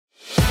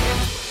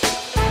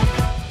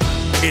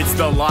It's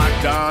the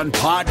Locked On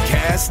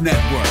Podcast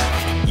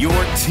Network, your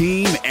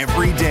team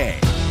every day.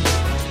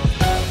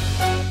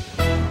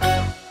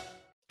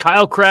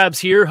 Kyle Krabs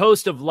here,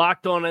 host of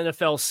Locked On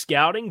NFL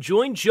Scouting.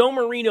 Join Joe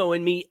Marino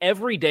and me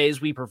every day as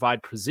we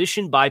provide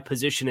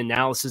position-by-position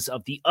analysis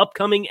of the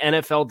upcoming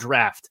NFL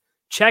Draft.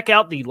 Check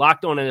out the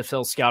Locked On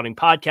NFL Scouting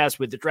podcast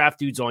with the Draft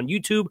Dudes on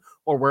YouTube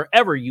or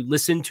wherever you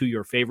listen to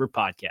your favorite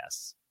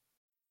podcasts.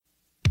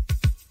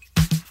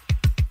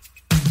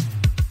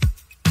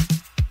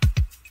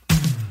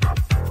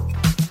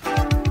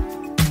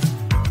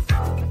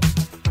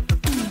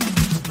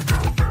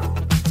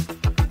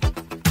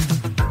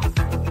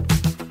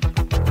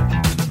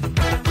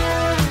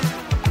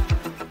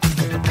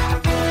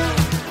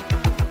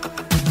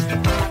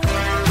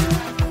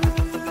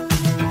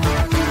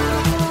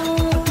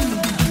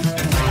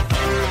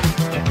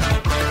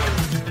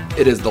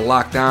 It is the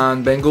Locked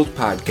On Bengals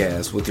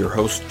podcast with your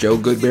hosts Joe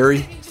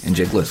Goodberry and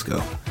Jake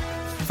Lisco.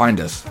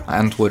 Find us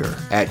on Twitter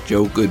at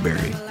Joe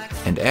Goodberry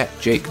and at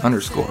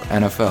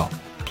Jake_NFL.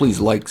 Please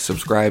like,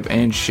 subscribe,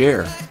 and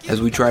share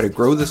as we try to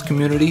grow this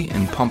community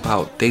and pump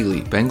out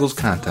daily Bengals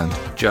content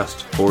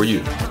just for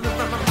you.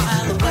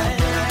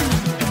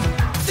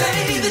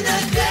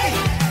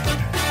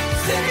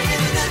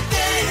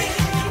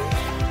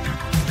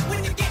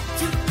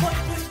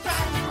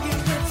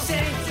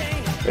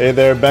 Hey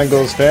there,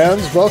 Bengals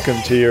fans.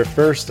 Welcome to your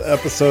first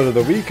episode of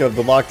the week of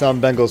the Locked On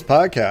Bengals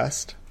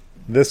podcast.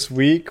 This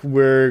week,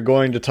 we're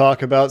going to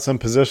talk about some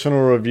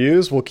positional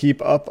reviews. We'll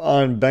keep up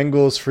on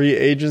Bengals free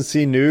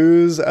agency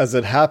news as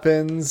it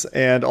happens,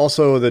 and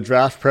also the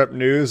draft prep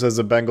news as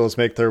the Bengals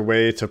make their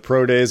way to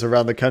pro days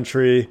around the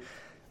country.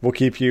 We'll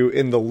keep you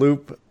in the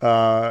loop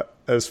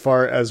as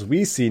far as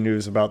we see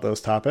news about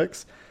those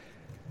topics.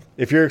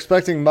 If you're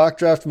expecting Mock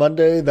Draft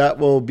Monday, that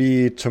will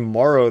be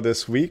tomorrow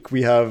this week.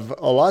 We have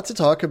a lot to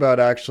talk about,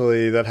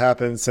 actually, that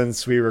happened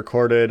since we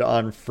recorded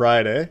on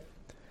Friday.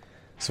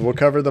 So we'll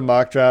cover the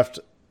Mock Draft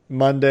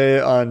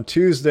Monday on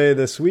Tuesday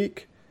this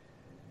week.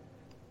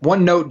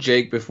 One note,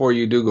 Jake, before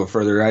you do go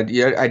further.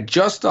 I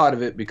just thought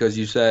of it because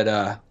you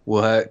said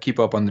we'll keep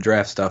up on the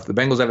draft stuff. The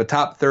Bengals have a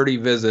top 30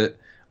 visit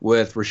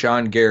with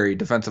Rashawn Gary,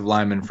 defensive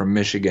lineman from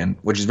Michigan,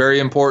 which is very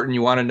important.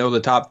 You want to know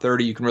the top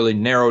 30. You can really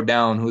narrow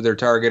down who they're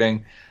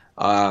targeting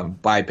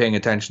by paying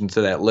attention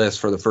to that list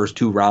for the first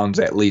two rounds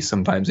at least,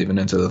 sometimes even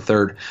into the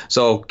third.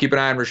 So keep an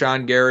eye on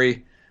Rashawn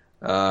Gary.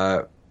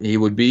 He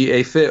would be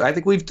a fit. I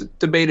think we've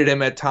debated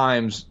him at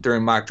times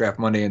during Mock Draft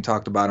Monday and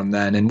talked about him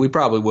then, and we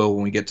probably will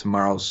when we get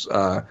tomorrow's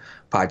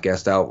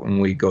podcast out when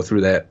we go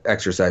through that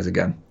exercise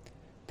again.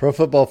 Pro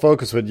Football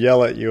Focus would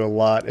yell at you a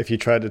lot if you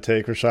tried to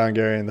take Rashawn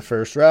Gary in the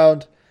first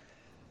round.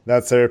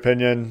 That's their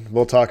opinion.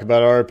 We'll talk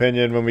about our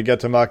opinion when we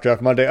get to Mock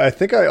Draft Monday. I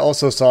think I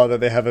also saw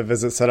that they have a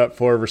visit set up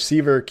for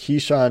receiver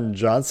Keyshawn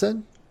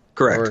Johnson.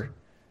 Correct. Or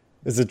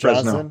is it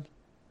Johnson?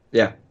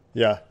 Fresno.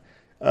 Yeah.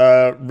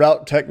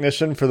 Route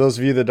technician, for those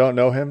of you that don't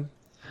know him.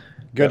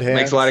 Good hands.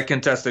 Makes a lot of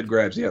contested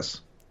grabs,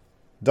 yes.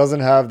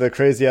 Doesn't have the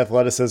crazy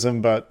athleticism,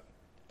 but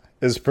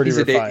is pretty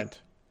refined.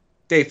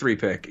 Day 3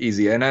 pick,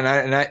 easy. And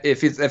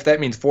if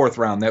that means fourth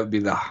round, that would be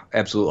the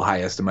absolute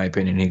highest, in my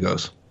opinion, he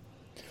goes.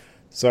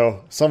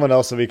 So someone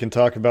else that we can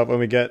talk about when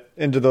we get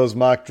into those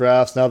mock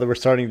drafts. Now that we're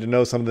starting to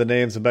know some of the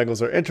names the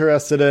Bengals are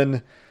interested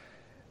in,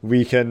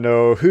 we can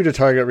know who to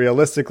target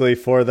realistically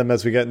for them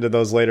as we get into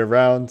those later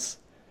rounds.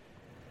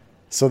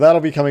 So that'll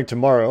be coming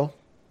tomorrow.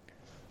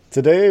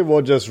 Today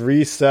we'll just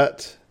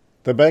reset.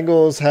 The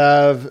Bengals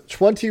have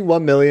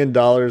 $21 million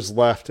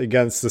left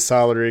against the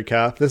salary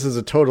cap. This is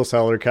a total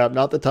salary cap,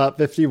 not the top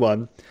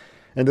 51.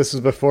 And this is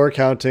before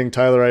counting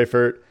Tyler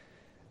Eifert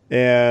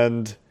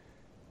and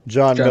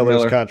John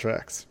Miller's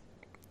contracts.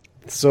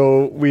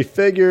 So we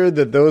figured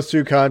that those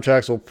two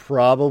contracts will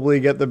probably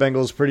get the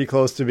Bengals pretty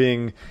close to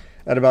being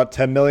at about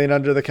 $10 million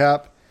under the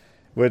cap,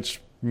 which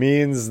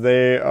means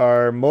they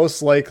are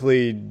most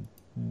likely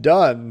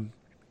done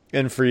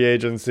in free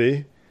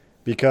agency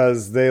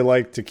because they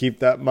like to keep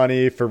that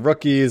money for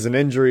rookies and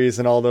injuries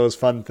and all those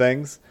fun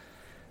things,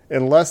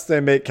 unless they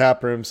make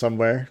cap room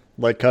somewhere,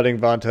 like cutting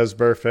Vontaze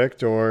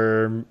Burfict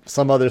or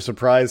some other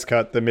surprise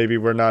cut that maybe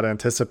we're not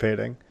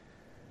anticipating.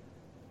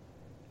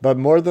 But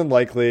more than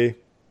likely,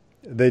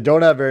 they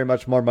don't have very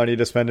much more money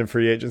to spend in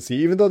free agency,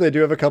 even though they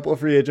do have a couple of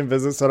free agent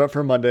visits set up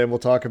for Monday, and we'll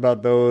talk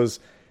about those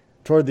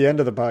toward the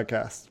end of the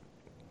podcast.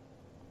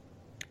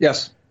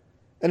 Yes,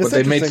 and but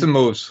they made some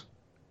moves.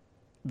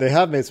 They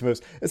have made some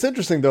moves. It's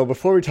interesting, though,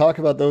 before we talk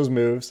about those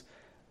moves,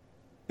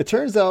 it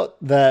turns out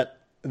that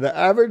the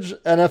average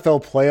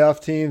NFL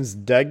playoff team's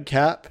dead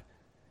cap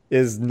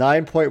is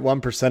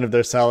 9.1% of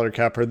their salary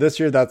cap. For this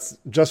year, that's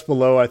just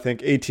below, I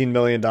think, $18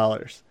 million.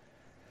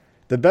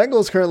 The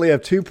Bengals currently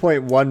have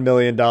 $2.1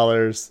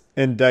 million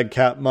in dead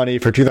cap money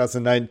for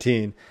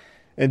 2019.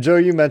 And Joe,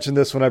 you mentioned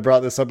this when I brought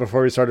this up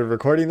before we started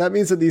recording. That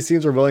means that these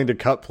teams are willing to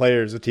cut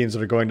players of teams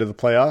that are going to the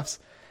playoffs.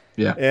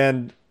 Yeah.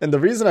 And the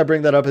reason I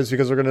bring that up is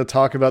because we're going to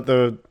talk about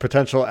the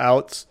potential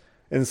outs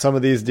in some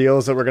of these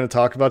deals that we're going to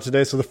talk about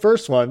today. So the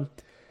first one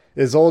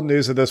is old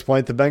news at this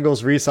point. The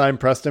Bengals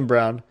re-signed Preston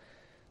Brown.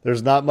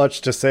 There's not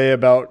much to say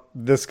about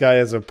this guy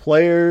as a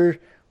player.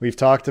 We've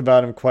talked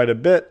about him quite a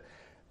bit,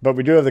 but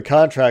we do have the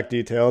contract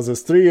details.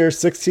 It's 3 years,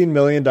 $16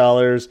 million,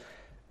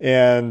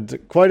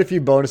 and quite a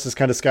few bonuses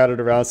kind of scattered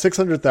around.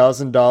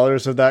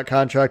 $600,000 of that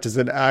contract is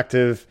in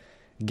active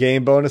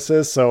game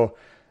bonuses, so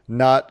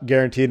not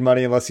guaranteed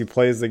money unless he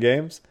plays the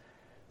games.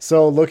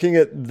 So looking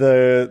at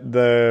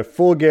the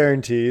full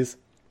guarantees,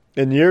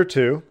 in year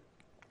 2,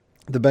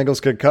 the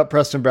Bengals could cut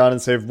Preston Brown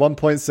and save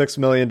 $1.6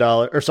 million,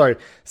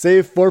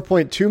 save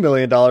 $4.2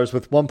 million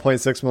with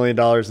 $1.6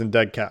 million in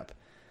dead cap.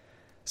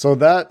 So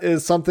that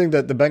is something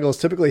that the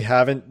Bengals typically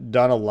haven't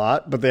done a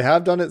lot, but they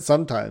have done it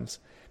sometimes,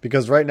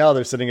 because right now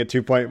they're sitting at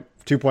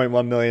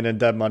 $2.1 million in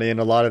dead money, and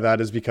a lot of that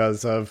is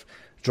because of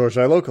George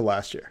Iloka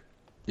last year.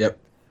 Yep.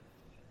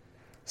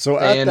 So go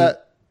ahead.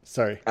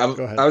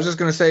 I was just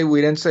going to say,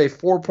 we didn't say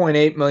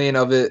 $4.8 million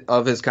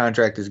of his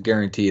contract is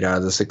guaranteed out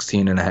of the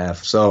 16.5.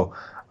 So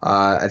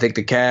I think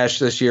the cash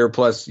this year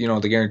plus,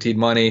 the guaranteed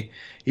money,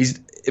 he's,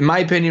 in my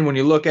opinion, when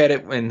you look at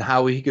it and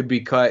how he could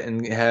be cut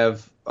and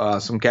have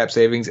some cap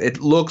savings,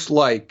 it looks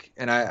like,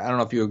 and I don't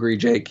know if you agree,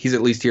 Jake, he's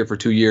at least here for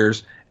 2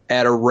 years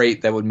at a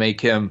rate that would make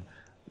him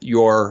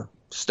your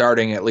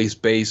starting at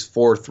least base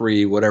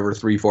 4-3, whatever,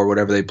 3-4,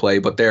 whatever they play,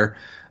 but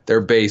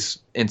their base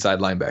inside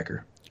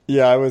linebacker.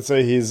 Yeah, I would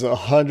say he's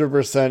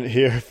 100%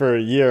 here for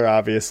a year,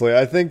 obviously.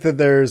 I think that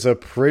there's a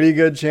pretty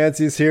good chance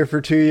he's here for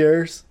 2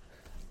 years.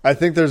 I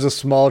think there's a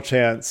small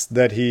chance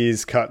that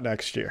he's cut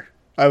next year.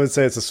 I would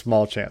say it's a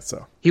small chance,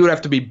 though. He would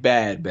have to be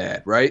bad,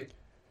 right?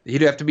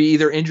 He'd have to be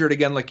either injured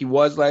again like he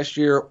was last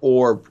year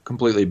or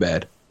completely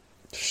bad.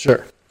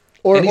 Sure.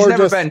 And he's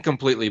never been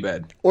completely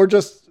bad. Or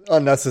just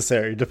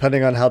unnecessary,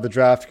 depending on how the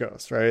draft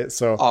goes, right?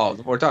 So. Oh,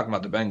 we're talking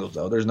about the Bengals,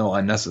 though. There's no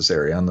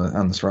unnecessary on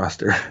this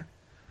roster.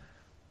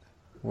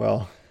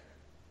 Well,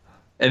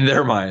 in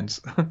their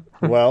minds.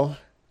 Well,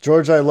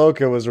 George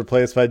Iloka was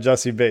replaced by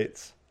Jesse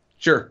Bates.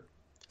 Sure.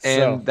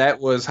 And that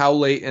was how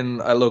late in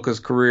Iloka's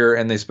career,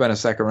 and they spent a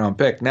second-round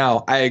pick.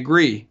 Now, I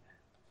agree.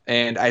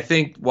 And I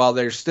think while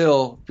they're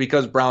still,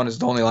 because Brown is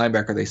the only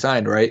linebacker they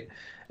signed, right?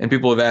 And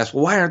people have asked,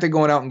 well, why aren't they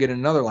going out and getting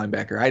another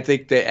linebacker? I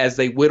think that as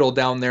they whittle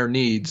down their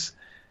needs,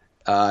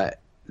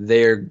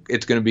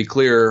 it's going to be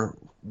clear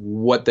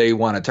what they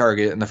want to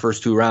target in the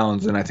first 2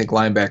 rounds, and I think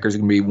linebacker is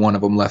going to be one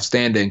of them left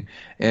standing.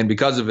 And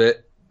because of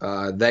it,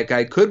 that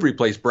guy could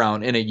replace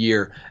Brown in a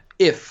year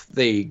if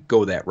they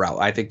go that route.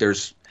 I think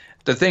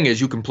the thing is,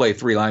 you can play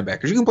 3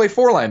 linebackers. You can play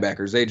 4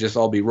 linebackers. They just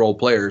all be role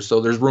players, so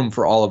there's room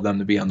for all of them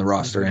to be on the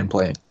roster and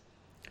playing.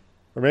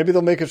 Or maybe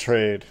they'll make a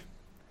trade.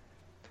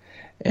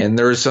 And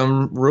there's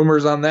some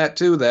rumors on that,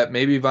 too, that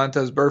maybe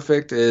Vontaze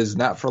Burfict is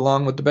not for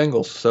long with the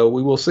Bengals, so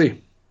we will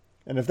see.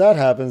 And if that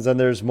happens, then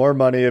there's more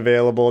money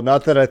available.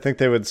 Not that I think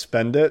they would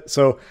spend it.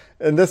 So,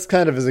 and this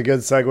kind of is a good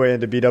segue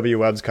into B.W.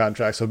 Webb's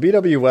contract. So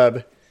B.W.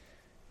 Webb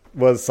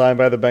was signed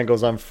by the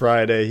Bengals on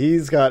Friday.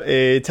 He's got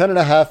a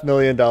 $10.5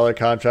 million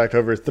contract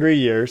over 3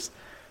 years.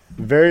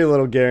 Very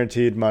little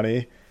guaranteed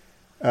money.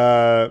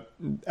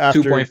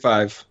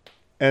 2.5.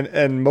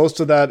 And most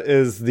of that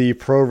is the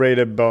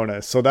prorated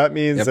bonus. So that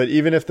means that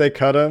even if they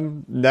cut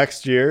him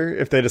next year,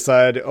 if they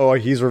decide,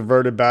 he's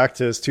reverted back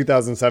to his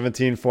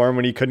 2017 form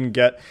when he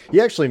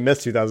actually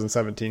missed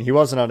 2017. He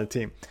wasn't on a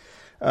team.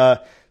 So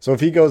if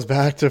he goes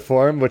back to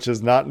form, which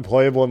is not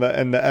employable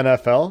in the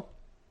NFL,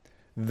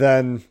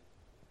 then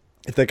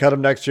if they cut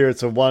him next year,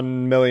 it's a $1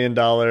 million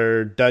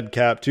dead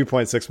cap,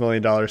 $2.6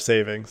 million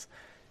savings.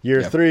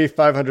 Year 3,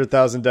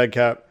 $500,000 dead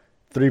cap,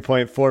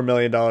 $3.4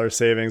 million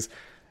savings.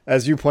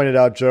 As you pointed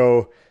out,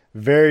 Joe,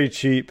 very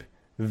cheap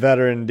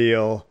veteran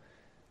deal.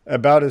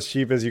 About as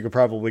cheap as you could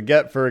probably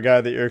get for a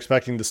guy that you're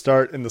expecting to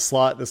start in the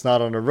slot that's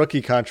not on a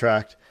rookie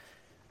contract.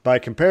 By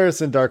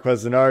comparison,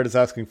 Darqueze Dennard is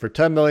asking for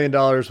 $10 million.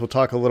 We'll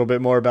talk a little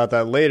bit more about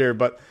that later.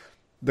 But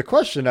the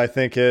question, I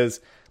think, is,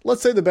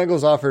 let's say the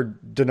Bengals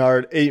offered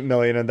Dennard $8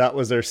 million and that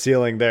was their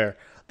ceiling there.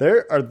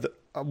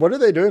 What are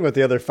they doing with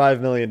the other $5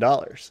 million?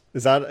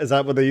 Is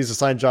that what they use to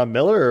sign John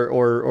Miller,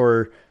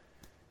 or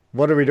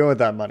what are we doing with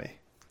that money?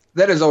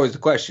 That is always the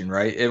question,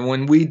 right? And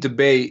when we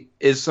debate,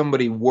 is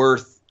somebody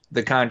worth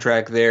the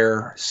contract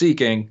they're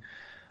seeking,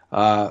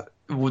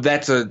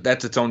 that's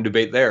its own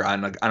debate there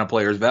on a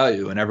player's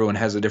value, and everyone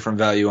has a different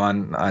value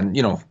on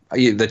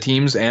the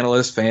teams,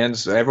 analysts,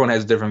 fans. Everyone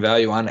has a different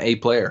value on a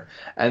player,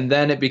 and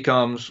then it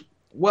becomes,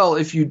 well,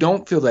 if you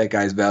don't feel that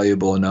guy's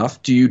valuable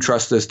enough, do you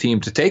trust this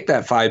team to take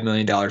that $5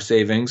 million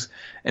savings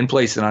and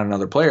place it on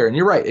another player? And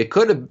you're right,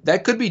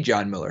 that could be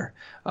John Miller.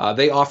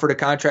 They offered a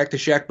contract to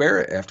Shaq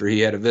Barrett after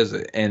he had a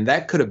visit, and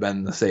that could have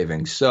been the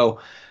savings. So,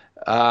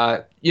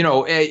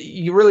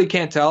 you really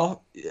can't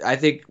tell. I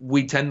think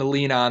we tend to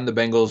lean on the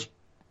Bengals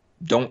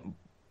don't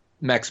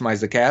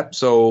maximize the cap.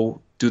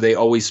 So do they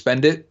always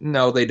spend it?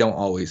 No, they don't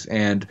always.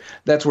 And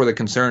that's where the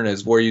concern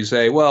is, where you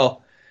say,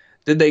 well,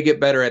 did they get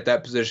better at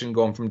that position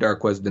going from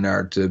Darqueze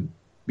Dennard to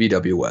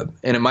B.W. Webb?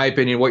 And in my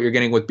opinion, what you're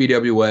getting with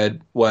B.W.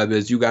 Webb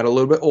is you got a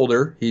little bit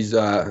older. He's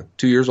 2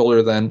 years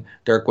older than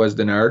Darqueze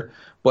Dennard,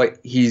 but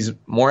he's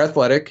more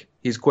athletic.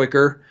 He's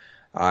quicker.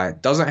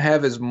 Doesn't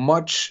have as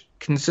much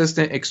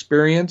consistent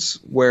experience,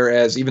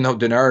 whereas even though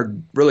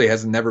Denard really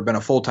has never been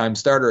a full-time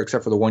starter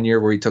except for the 1 year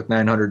where he took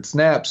 900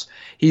 snaps,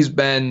 he's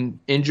been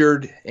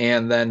injured,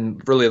 and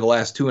then really the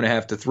last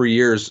 2.5 to 3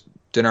 years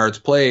Denard's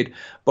played.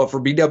 But for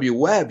B.W.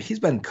 Webb, he's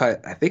been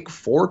cut, I think,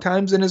 4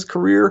 times in his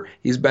career.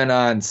 He's been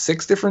on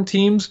 6 different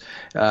teams.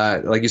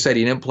 Like you said,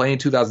 he didn't play in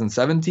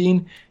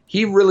 2017.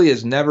 He really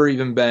has never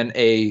even been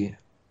a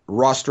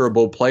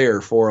rosterable player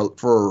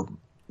for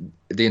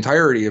the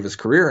entirety of his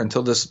career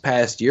until this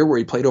past year where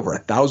he played over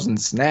 1,000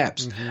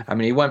 snaps. I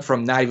mean, he went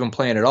from not even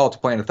playing at all to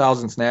playing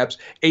 1,000 snaps,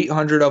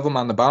 800 of them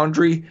on the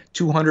boundary,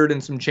 200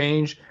 and some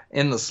change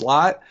in the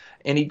slot.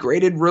 And he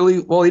graded really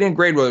well. He didn't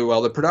grade really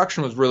well. The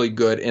production was really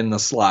good in the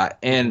slot.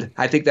 And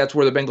I think that's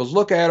where the Bengals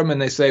look at him and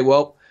they say,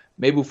 well,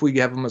 maybe if we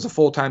have him as a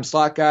full-time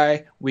slot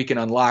guy, we can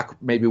unlock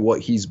maybe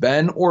what he's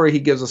been, or he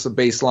gives us a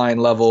baseline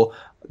level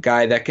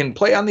guy that can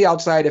play on the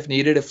outside if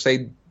needed, if,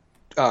 say,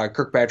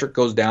 Kirkpatrick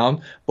goes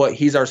down, but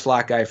he's our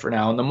slot guy for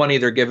now. And the money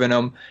they're giving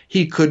him,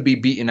 he could be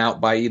beaten out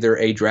by either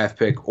a draft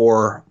pick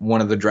or one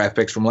of the draft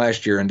picks from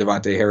last year in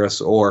Devontae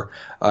Harris or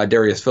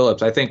Darius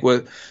Phillips. I think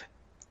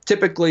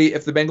typically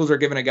if the Bengals are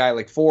giving a guy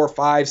like $4, $5,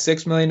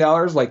 $6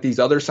 million like these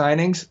other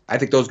signings, I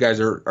think those guys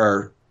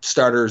are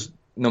starters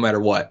no matter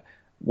what.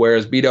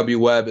 Whereas B.W.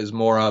 Webb is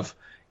more of,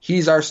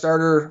 he's our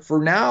starter for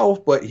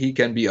now, but he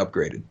can be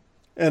upgraded.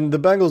 And the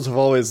Bengals have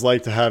always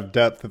liked to have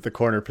depth at the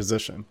corner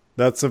position.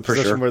 That's a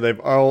position where they've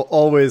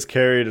always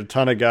carried a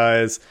ton of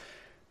guys.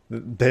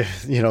 They,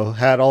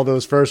 had all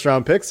those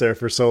first-round picks there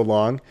for so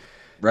long.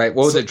 Right.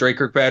 What was it? Drake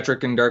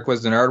Kirkpatrick and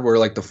Darqueze Dennard were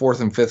like the 4th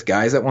and 5th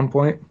guys at one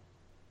point?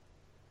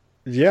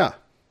 Yeah.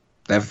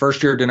 That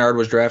first year Dennard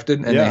was drafted,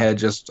 and they had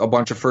just a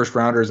bunch of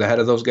first-rounders ahead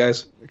of those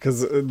guys.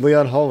 Because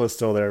Leon Hall was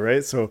still there,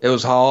 right? So it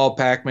was Hall,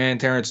 Pac-Man,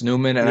 Terrence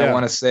Newman, and I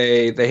want to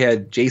say they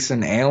had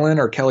Jason Allen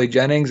or Kelly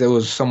Jennings. It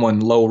was someone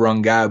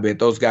low-rung guy, but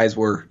those guys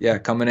were,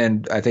 coming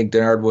in. I think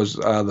Dennard was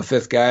the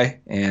 5th guy,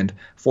 and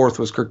 4th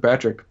was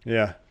Kirkpatrick.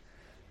 Yeah.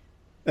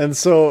 And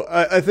so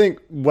I think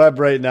Webb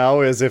right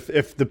now is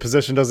if the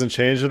position doesn't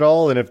change at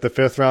all, and if the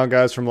 5th-round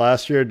guys from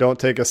last year don't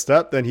take a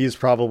step, then he's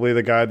probably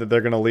the guy that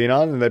they're going to lean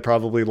on, and they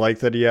probably like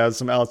that he has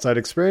some outside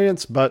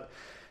experience, but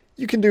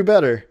you can do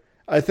better.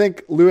 I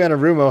think Lou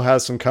Anarumo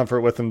has some comfort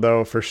with him,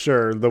 though, for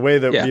sure. The way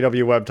that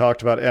B.W. Webb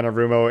talked about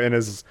Anarumo in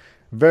his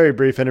very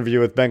brief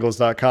interview with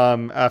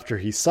Bengals.com after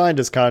he signed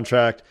his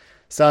contract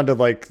sounded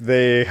like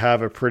they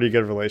have a pretty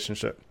good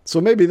relationship.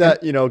 So maybe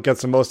that,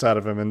 gets the most out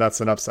of him, and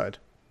that's an upside.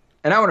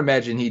 And I would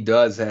imagine he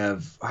does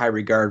have high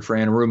regard for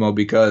Anarumo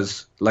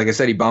because, like I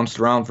said, he bounced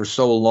around for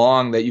so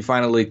long that you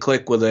finally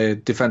click with a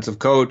defensive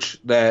coach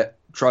that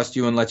trusts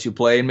you and lets you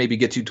play and maybe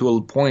gets you to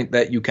a point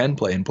that you can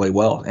play and play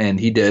well. And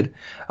he did.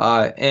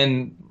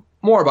 And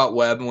more about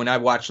Webb, when I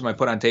watched him, I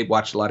put on tape,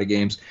 watched a lot of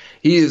games.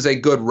 He is a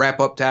good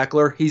wrap-up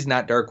tackler. He's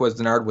not Darqueze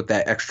Dennard with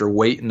that extra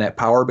weight and that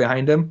power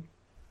behind him.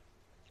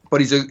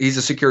 But he's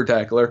a secure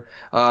tackler.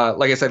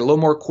 Like I said, a little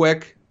more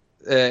quick,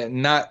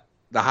 not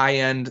the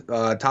high-end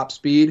top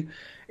speed,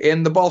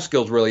 and the ball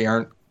skills really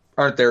aren't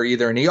there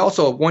either. And he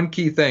also, one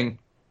key thing,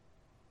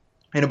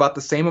 in about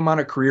the same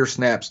amount of career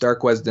snaps,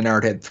 Darqueze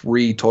Dennard had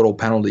 3 total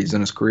penalties in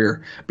his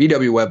career.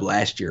 B.W. Webb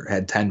last year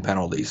had 10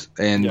 penalties.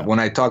 And when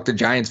I talked to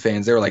Giants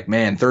fans, they were like,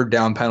 man, 3rd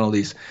down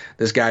penalties.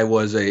 This guy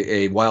was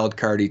a wild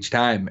card each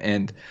time.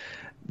 And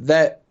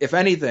that, if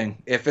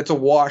anything, if it's a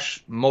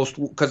wash,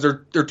 because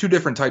they're 2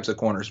 different types of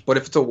corners, but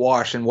if it's a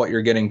wash in what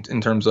you're getting in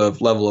terms of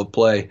level of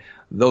play,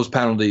 those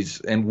penalties,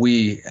 and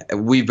we've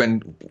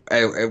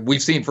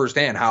seen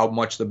firsthand how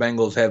much the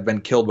Bengals have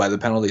been killed by the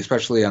penalty,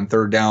 especially on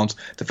 3rd downs,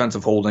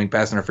 defensive holding,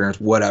 pass interference,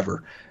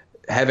 whatever.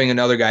 Having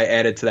another guy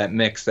added to that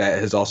mix that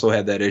has also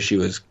had that issue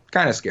is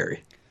kind of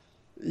scary.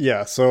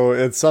 Yeah, so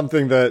it's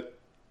something that,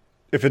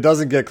 if it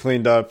doesn't get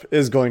cleaned up,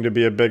 is going to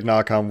be a big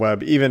knock on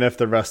Webb, even if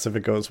the rest of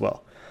it goes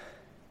well.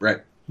 Right.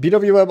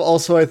 B.W. Webb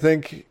also, I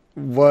think,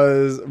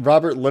 was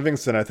Robert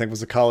Livingston,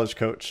 was a college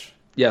coach.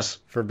 Yes,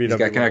 for BW. He's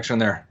got connection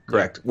there.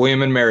 Correct. Yeah.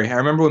 William and Mary. I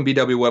remember when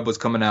B.W. Webb was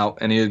coming out,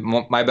 and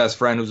my best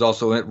friend, who's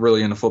also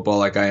really into football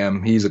like I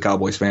am, he's a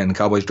Cowboys fan. The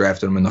Cowboys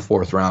drafted him in the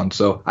 4th round.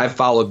 So I've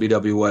followed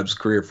B.W. Webb's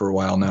career for a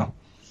while now.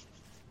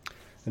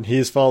 And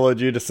he's followed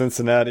you to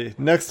Cincinnati.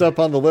 Next up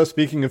on the list,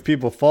 speaking of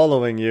people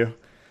following you,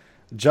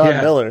 John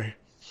Miller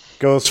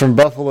goes from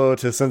Buffalo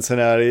to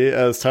Cincinnati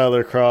as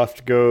Tyler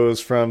Kroft goes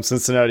from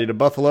Cincinnati to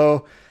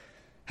Buffalo.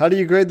 How do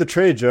you grade the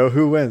trade, Joe?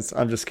 Who wins?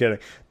 I'm just kidding.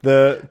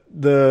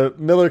 The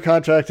Miller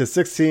contract is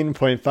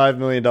 $16.5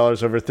 million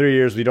over 3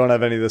 years. We don't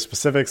have any of the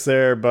specifics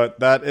there, but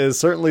that is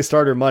certainly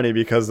starter money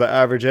because the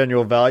average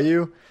annual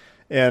value,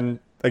 and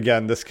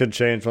again, this could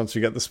change once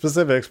we get the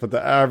specifics, but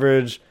the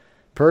average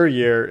per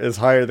year is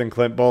higher than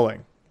Clint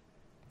Bowling.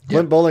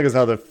 Clint Bowling is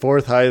now the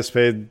 4th highest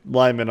paid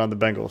lineman on the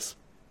Bengals.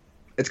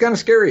 It's kind of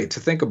scary to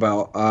think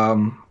about.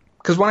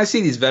 Because when I see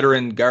these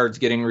veteran guards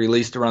getting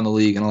released around the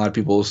league, and a lot of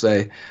people will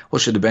say, well,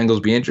 should the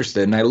Bengals be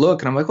interested? And I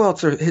look, and I'm like, well,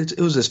 it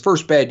was his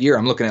first bad year.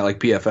 I'm looking at like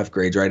PFF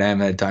grades, right? I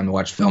haven't had time to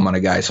watch film on a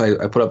guy.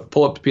 So I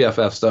pull up the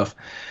PFF stuff.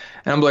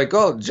 And I'm like,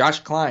 oh, Josh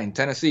Klein,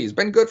 Tennessee. He's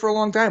been good for a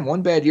long time.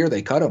 One bad year,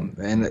 they cut him.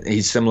 And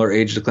he's similar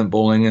age to Clint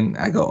Bowling. And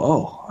I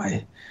go,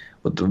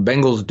 with the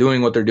Bengals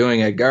doing what they're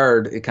doing at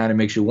guard, it kind of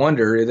makes you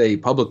wonder. They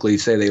publicly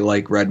say they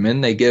like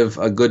Redmond. They give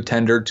a good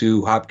tender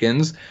to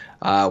Hopkins.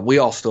 We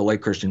all still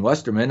like Christian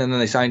Westerman. And then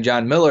they sign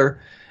John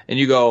Miller. And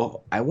you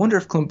go, I wonder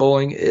if Clint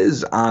Bowling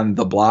is on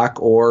the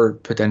block or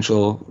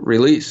potential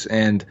release.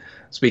 And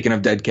speaking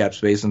of dead cap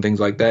space and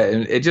things like that,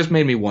 and it just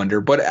made me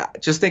wonder.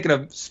 But just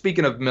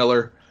speaking of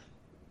Miller,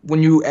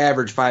 when you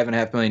average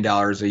 $5.5 million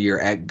a year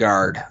at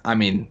guard, I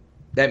mean,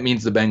 that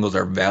means the Bengals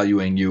are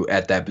valuing you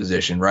at that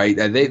position, right?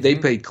 They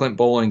paid Clint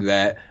Bowling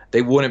that.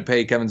 They wouldn't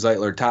pay Kevin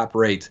Zeitler top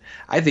rates.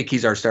 I think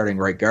he's our starting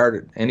right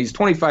guard, and he's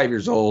 25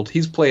 years old.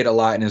 He's played a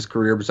lot in his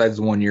career besides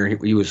the 1 year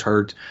he was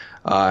hurt.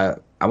 I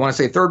want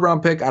to say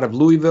third-round pick out of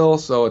Louisville,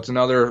 so it's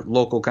another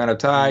local kind of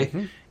tie.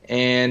 Mm-hmm.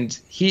 And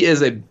he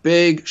is a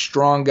big,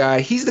 strong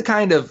guy. He's the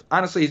kind of,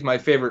 honestly, he's my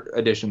favorite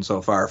addition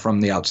so far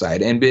from the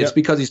outside. And it's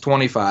because he's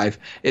 25.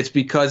 It's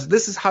because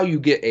this is how you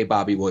get a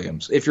Bobby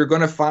Williams. If you're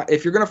gonna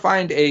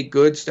find a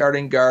good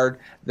starting guard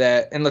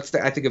I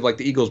think of like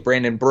the Eagles,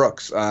 Brandon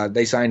Brooks.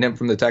 They signed him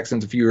from the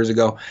Texans a few years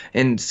ago.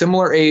 And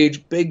similar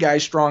age, big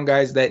guys, strong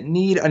guys that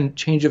need a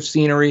change of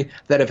scenery,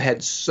 that have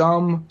had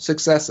some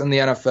success in the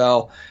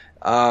NFL.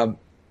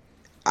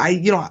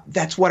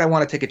 That's what I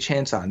want to take a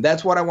chance on.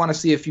 That's what I want to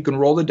see, if you can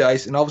roll the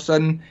dice, and all of a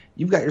sudden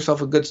you've got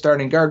yourself a good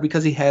starting guard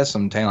because he has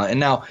some talent. And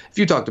now, if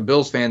you talk to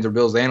Bills fans or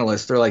Bills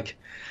analysts, they're like,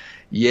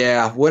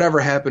 yeah, whatever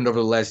happened over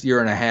the last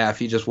year and a half,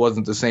 he just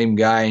wasn't the same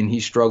guy and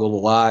he struggled a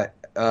lot.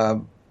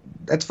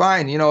 That's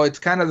fine. It's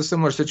kind of the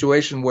similar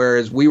situation,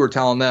 whereas we were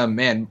telling them,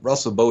 man,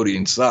 Russell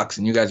Bodine sucks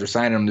and you guys are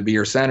signing him to be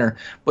your center,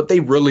 but they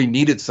really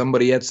needed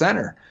somebody at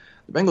center.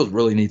 The Bengals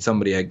really need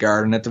somebody at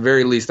guard, and at the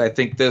very least, I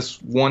think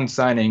this one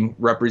signing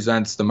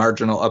represents the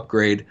marginal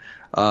upgrade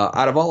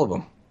out of all of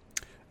them.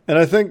 And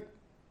I think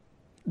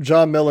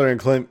John Miller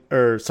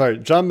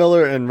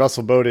and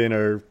Russell Bodine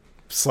are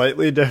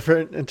slightly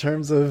different in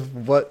terms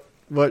of what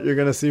you're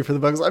going to see for the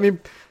Bengals. I mean,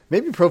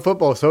 maybe Pro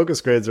Football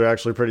Focus grades are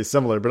actually pretty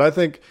similar, but I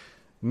think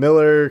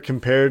Miller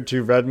compared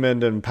to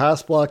Redmond in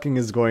pass blocking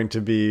is going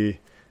to be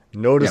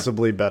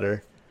noticeably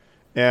better,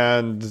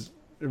 and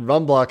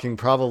run blocking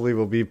probably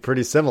will be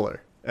pretty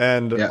similar,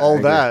 and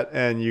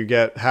and you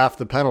get half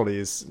the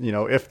penalties,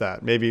 if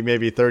that, maybe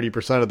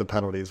 30% of the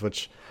penalties,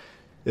 which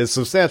is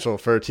substantial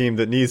for a team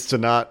that needs to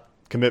not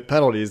commit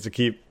penalties to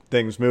keep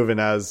things moving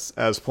as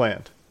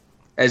planned.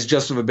 As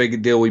just of a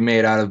big deal we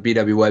made out of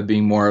BW Webb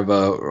being more of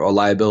a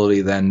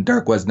liability than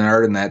Dark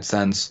Wesnard in that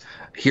sense,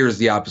 here's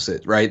the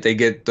opposite, right? They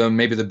get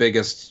maybe the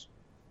biggest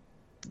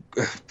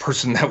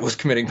person that was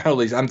committing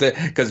penalties.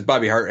 Because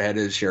Bobby Hart had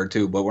his share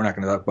too, but we're not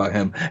going to talk about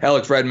him.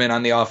 Alex Redmond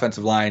on the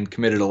offensive line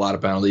committed a lot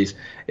of penalties.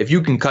 If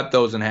you can cut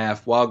those in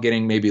half while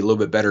getting maybe a little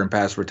bit better in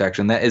pass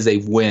protection, that is a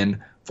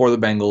win for the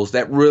Bengals.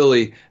 That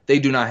really, they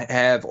do not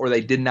have, or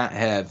they did not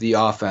have, the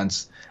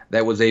offense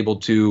that was able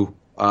to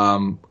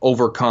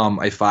overcome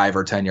a 5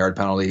 or 10 yard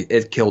penalty.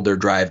 It killed their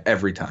drive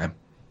every time.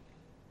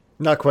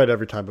 Not quite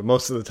every time, but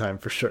most of the time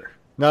for sure.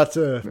 Not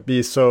to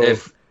be so.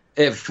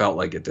 It felt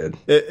like it did.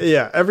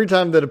 Every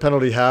time that a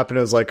penalty happened,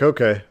 it was like,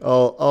 okay,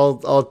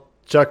 I'll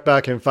check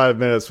back in 5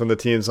 minutes when the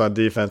team's on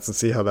defense and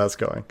see how that's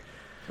going.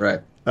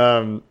 Right.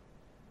 So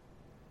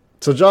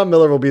John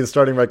Miller will be the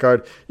starting right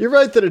guard. You're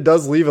right that it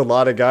does leave a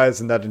lot of guys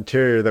in that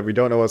interior that we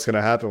don't know what's going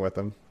to happen with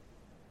them.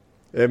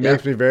 It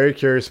makes me very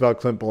curious about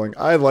Clint Bowling.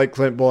 I like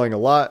Clint Bowling a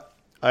lot.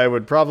 I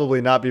would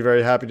probably not be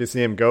very happy to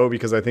see him go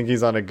because I think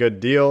he's on a good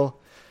deal.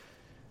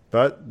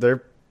 But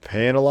they're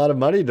paying a lot of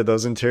money to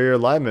those interior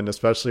linemen,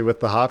 especially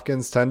with the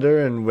Hopkins tender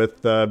and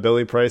with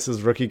Billy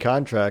Price's rookie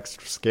contracts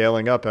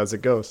scaling up as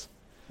it goes.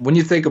 When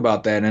you think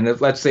about that,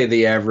 and let's say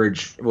the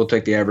average, we'll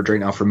take the average right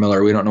now for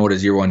Miller. We don't know what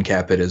his year one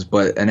cap hit is,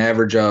 but an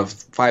average of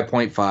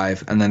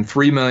 5.5, and then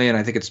 $3 million.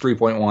 I think it's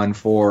 3.1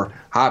 for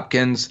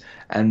Hopkins,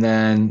 and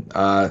then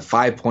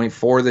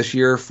 5.4 this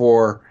year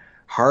for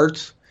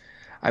Hart.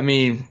 I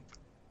mean,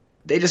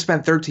 they just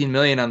spent $13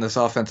 million on this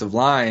offensive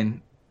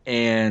line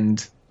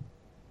and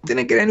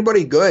didn't get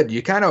anybody good.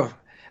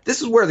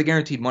 This is where the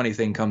guaranteed money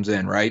thing comes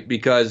in, right?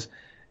 Because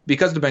the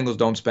Bengals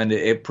don't spend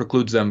it, it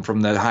precludes them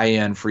from the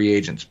high-end free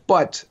agents.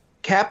 But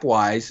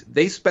cap-wise,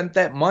 they spent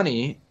that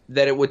money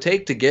that it would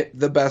take to get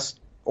the best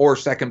or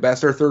second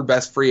best or third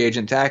best free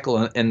agent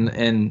tackle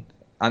in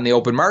on the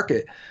open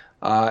market.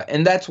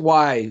 And that's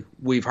why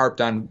we've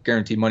harped on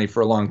guaranteed money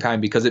for a long time,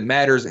 because it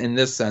matters in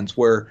this sense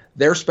where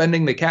they're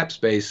spending the cap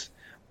space,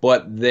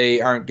 but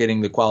they aren't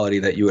getting the quality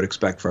that you would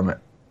expect from it.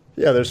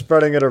 Yeah, they're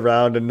spreading it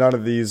around, and none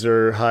of these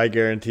are high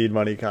guaranteed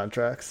money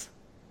contracts.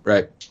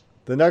 Right.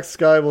 The next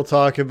guy we'll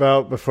talk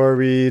about before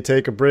we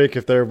take a break,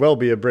 if there will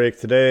be a break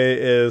today,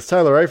 is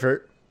Tyler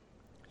Eifert.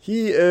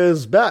 He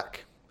is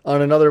back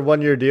on another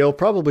one-year deal,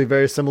 probably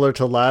very similar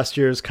to last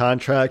year's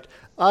contract.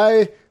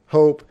 I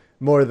hope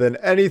more than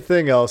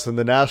anything else in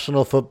the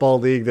National Football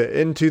League that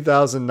in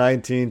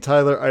 2019,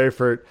 Tyler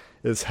Eifert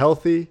is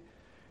healthy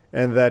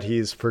and that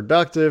he's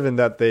productive and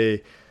that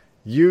they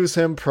use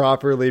him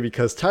properly,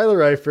 because Tyler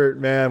Eifert,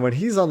 man, when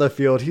he's on the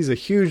field, he's a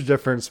huge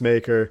difference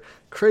maker.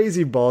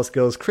 Crazy ball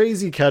skills,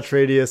 crazy catch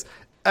radius,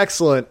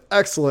 excellent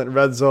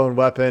red zone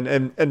weapon,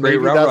 and great maybe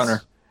route that's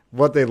runner.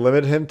 What they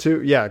limit him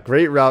to. Yeah,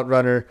 great route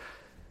runner.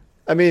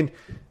 I mean,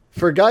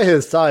 for a guy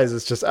his size,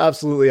 it's just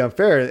absolutely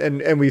unfair,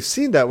 and we've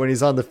seen that when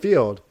he's on the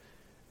field.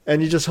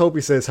 And you just hope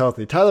he stays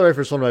healthy. Tyler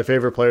Eifert's one of my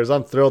favorite players.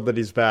 I'm thrilled that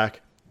he's back,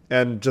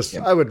 and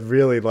I would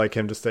really like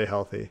him to stay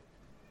healthy.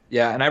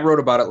 Yeah, and I wrote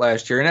about it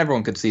last year, and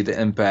everyone could see the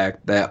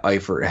impact that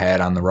Eifert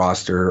had on the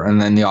roster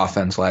and then the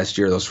offense last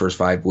year, those first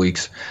 5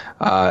 weeks.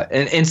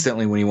 And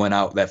instantly when he went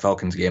out that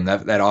Falcons game,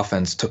 that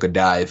offense took a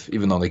dive,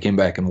 even though they came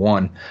back and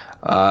won.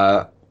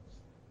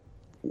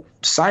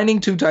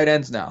 Signing 2 tight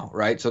ends now,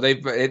 right? So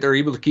they're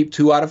able to keep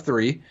 2 out of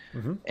 3,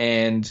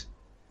 and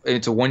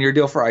it's a 1-year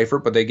deal for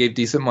Eifert, but they gave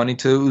decent money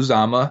to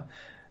Uzama.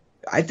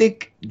 I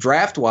think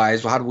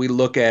draft-wise, how do we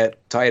look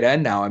at tight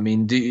end now? I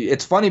mean,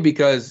 it's funny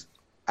because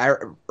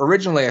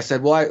originally I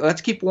said, well,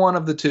 let's keep one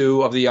of the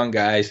 2 of the young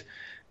guys,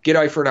 get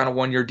Eifert on a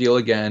 1-year deal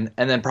again,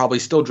 and then probably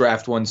still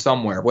draft one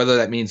somewhere, whether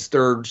that means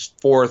 3rd,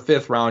 4th,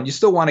 5th round. You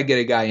still want to get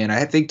a guy in.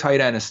 I think tight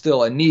end is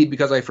still a need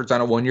because Eifert's on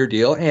a 1-year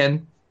deal,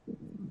 and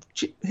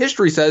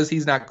history says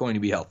he's not going to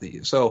be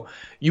healthy. So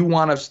you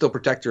want to still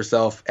protect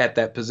yourself at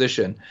that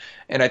position.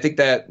 And I think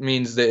that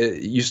means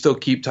that you still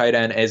keep tight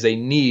end as a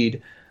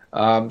need.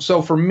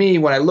 So for me,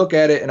 when I look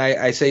at it and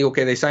I say,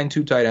 okay, they signed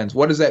 2 tight ends,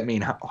 what does that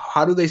mean?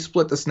 How do they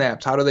split the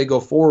snaps? How do they go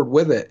forward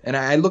with it? And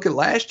I look at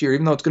last year,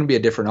 even though it's going to be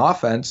a different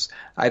offense,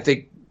 I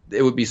think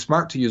it would be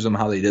smart to use them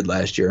how they did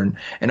last year.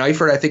 And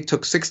Eifert, I think,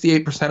 took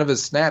 68% of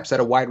his snaps at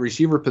a wide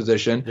receiver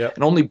position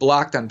and only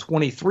blocked on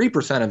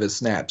 23% of his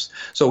snaps.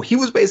 So he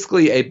was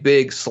basically a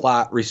big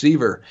slot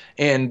receiver.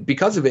 And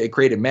because of it, it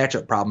created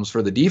matchup problems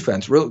for the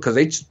defense, really, because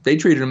they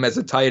treated him as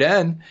a tight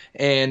end,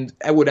 and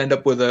it would end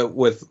up with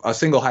a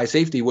single high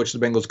safety, which the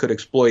Bengals could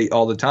exploit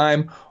all the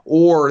time,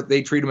 or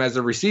they treat him as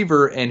a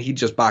receiver and he'd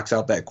just box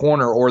out that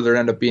corner, or there'd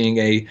end up being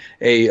a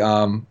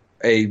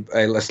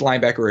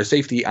linebacker or a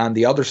safety on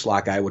the other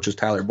slot guy, which was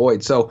Tyler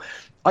Boyd. So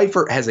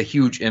Eifert has a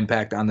huge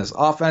impact on this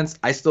offense.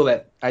 I still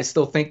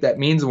think that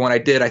means when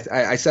I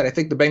said I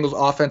think the Bengals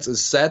offense is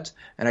set,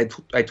 and I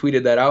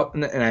tweeted that out,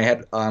 and I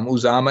had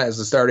Uzama as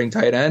the starting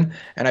tight end,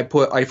 and I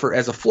put Eifert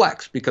as a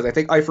flex because I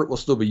think Eifert will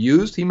still be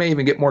used. He may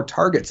even get more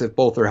targets if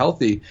both are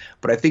healthy,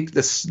 but I think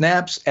the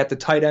snaps at the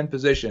tight end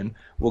position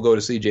will go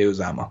to CJ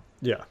Uzama.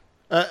 Yeah.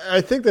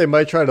 I think they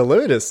might try to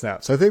limit his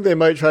snaps. I think they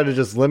might try to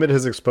just limit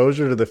his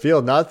exposure to the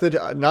field. Not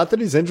that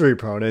he's injury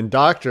prone. And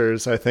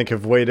doctors, I think,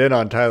 have weighed in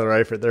on Tyler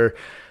Eifert. There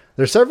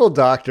are several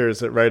doctors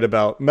that write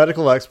about,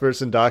 medical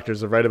experts and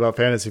doctors that write about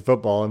fantasy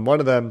football. And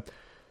one of them,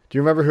 do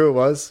you remember who it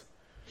was?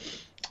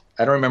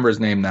 I don't remember his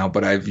name now,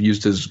 but I've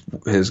used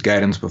his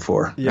guidance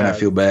before. Yeah. And I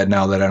feel bad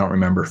now that I don't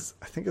remember.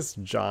 I think it's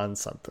John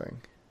something.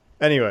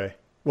 Anyway,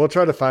 we'll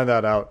try to find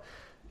that out.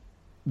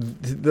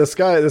 This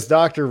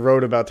doctor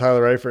wrote about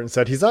Tyler Eifert and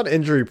said he's not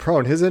injury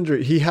prone.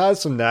 He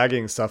has some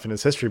nagging stuff in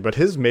his history, but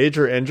his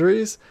major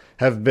injuries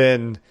have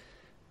been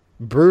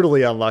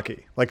brutally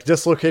unlucky. Like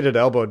dislocated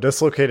elbow,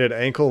 dislocated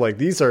ankle. Like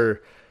these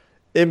are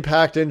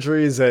impact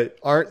injuries that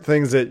aren't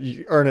things that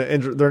you earn an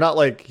injury. They're not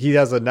like he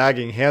has a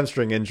nagging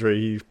hamstring injury.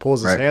 He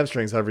pulls his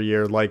hamstrings every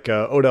year, like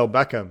Odell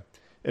Beckham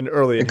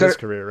early in his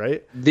career,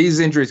 right?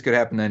 These injuries could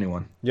happen to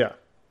anyone. Yeah.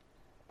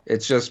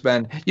 It's just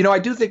been, I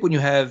do think when you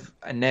have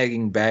a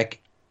nagging back,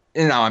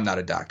 and now I'm not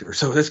a doctor,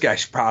 so this guy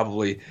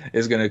probably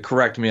is going to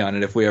correct me on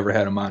it if we ever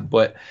had him on.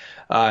 But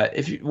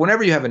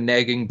whenever you have a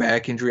nagging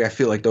back injury, I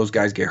feel like those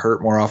guys get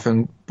hurt more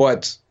often.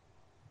 But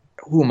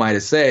who am I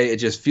to say? It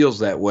just feels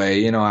that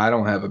way. I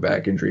don't have a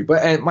back injury.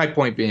 But my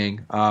point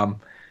being,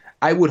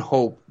 I would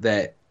hope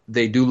that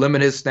they do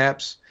limit his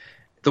snaps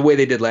the way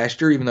they did last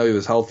year, even though he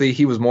was healthy.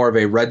 He was more of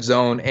a red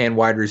zone and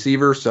wide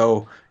receiver,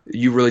 so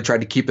you really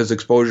tried to keep his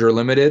exposure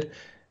limited.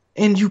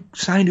 And you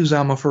signed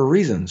Uzama for a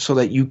reason, so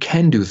that you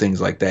can do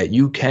things like that.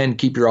 You can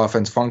keep your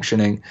offense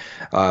functioning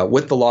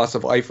with the loss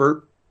of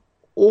Eifert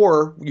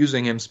or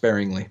using him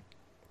sparingly.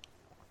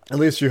 At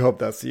least you hope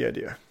that's the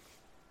idea.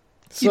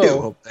 You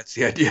do hope that's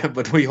the idea,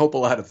 but we hope a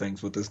lot of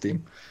things with this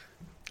team.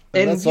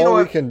 And that's all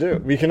we can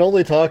do. We can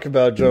only talk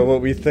about, Joe,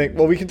 what we think.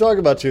 Well, we can talk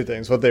about 2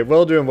 things, what they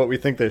will do and what we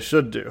think they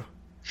should do.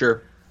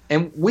 Sure.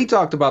 And we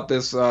talked about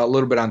this a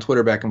little bit on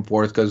Twitter back and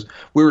forth because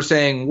we were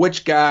saying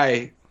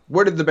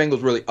where did the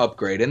Bengals really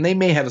upgrade? And they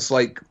may have a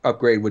slight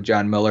upgrade with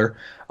John Miller,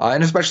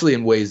 and especially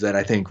in ways that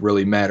I think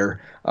really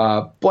matter.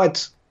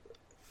 But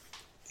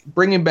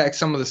bringing back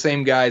some of the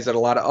same guys at a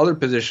lot of other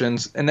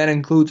positions, and that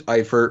includes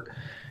Eifert.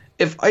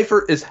 If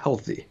Eifert is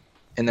healthy,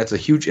 and that's a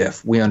huge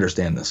if, we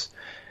understand this.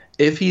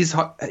 If he's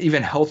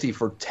even healthy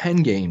for 10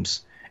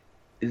 games,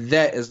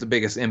 that is the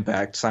biggest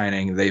impact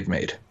signing they've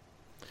made.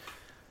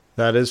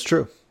 That is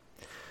true.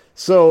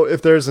 So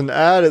if there's an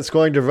ad, it's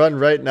going to run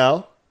right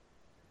now.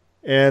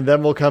 And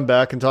then we'll come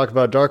back and talk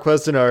about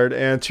Darqueze Dennard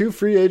and 2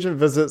 free agent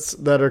visits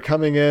that are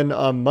coming in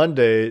on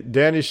Monday.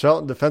 Danny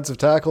Shelton, defensive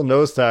tackle,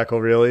 nose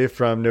tackle, really,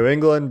 from New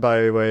England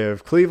by way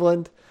of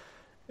Cleveland.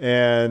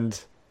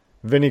 And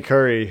Vinny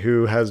Curry,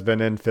 who has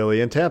been in Philly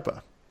and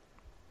Tampa.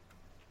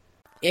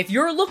 If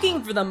you're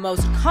looking for the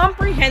most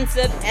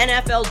comprehensive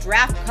NFL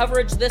draft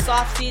coverage this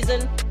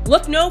offseason,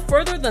 look no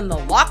further than the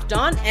Locked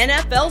On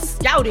NFL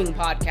Scouting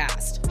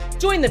Podcast.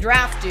 Join the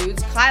draft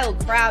dudes, Kyle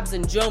Krabs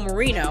and Joe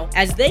Marino,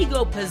 as they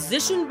go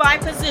position by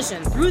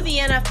position through the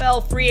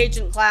NFL free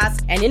agent class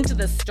and into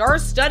the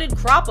star-studded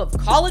crop of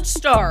college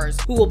stars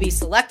who will be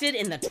selected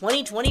in the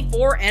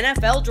 2024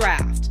 NFL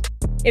Draft.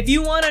 If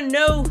you want to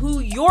know who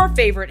your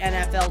favorite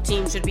NFL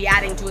team should be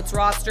adding to its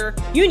roster,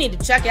 you need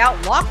to check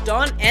out Locked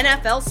On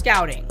NFL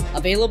Scouting,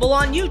 available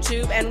on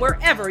YouTube and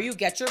wherever you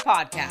get your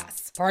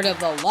podcasts. Part of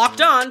the Locked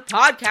On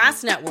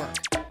Podcast Network,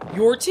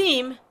 your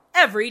team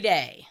every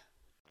day.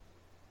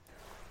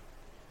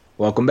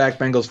 Welcome back,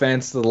 Bengals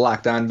fans, to the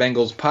Locked On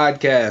Bengals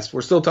podcast.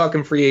 We're still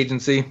talking free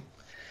agency,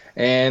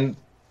 and,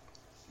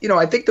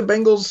 I think the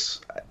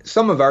Bengals,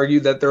 some have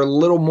argued that they're a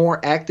little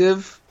more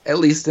active, at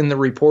least in the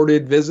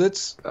reported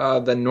visits,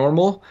 than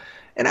normal.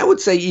 And I would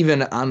say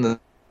even on the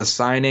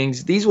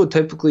signings, these would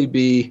typically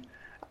be,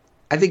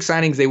 I think,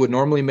 signings they would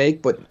normally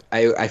make, but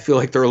I feel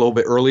like they're a little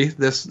bit early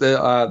this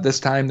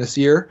time this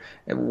year.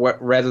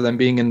 Rather than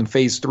being in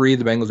phase 3,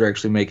 the Bengals are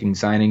actually making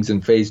signings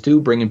in phase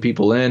 2, bringing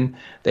people in.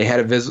 They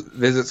had a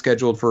visit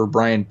scheduled for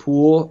Brian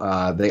Poole.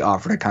 They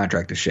offered a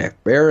contract to Shaq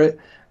Barrett.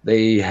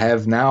 They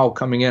have now,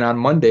 coming in on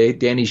Monday,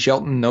 Danny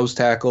Shelton, nose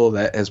tackle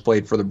that has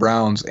played for the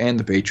Browns and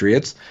the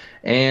Patriots,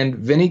 and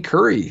Vinny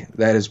Curry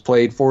that has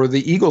played for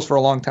the Eagles for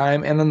a long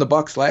time and then the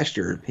Bucs last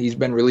year. He's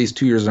been released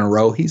 2 years in a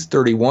row. He's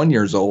 31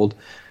 years old.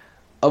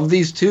 Of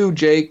these two,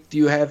 Jake, do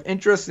you have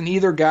interest in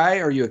either guy?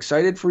 Are you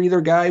excited for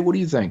either guy? What do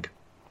you think?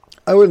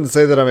 I wouldn't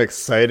say that I'm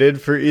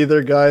excited for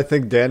either guy. I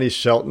think Danny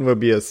Shelton would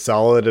be a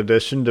solid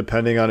addition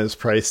depending on his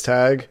price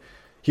tag.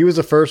 He was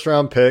a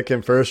first-round pick,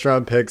 and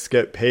first-round picks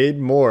get paid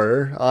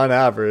more, on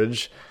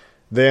average,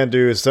 than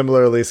do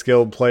similarly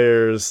skilled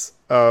players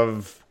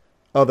of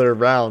other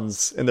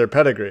rounds in their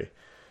pedigree.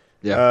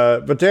 Yeah.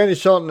 But Danny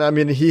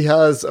Shelton, he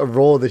has a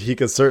role that he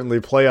could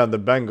certainly play on the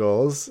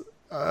Bengals.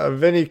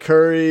 Vinny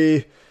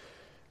Curry,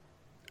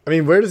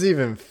 where does he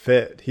even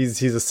fit?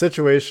 He's a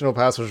situational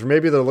pass rusher.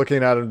 Maybe they're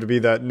looking at him to be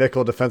that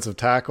nickel defensive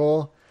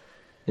tackle.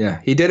 Yeah,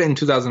 he did it in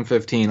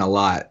 2015 a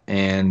lot,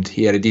 and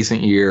he had a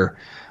decent year.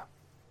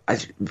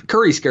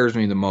 Curry scares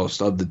me the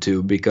most of the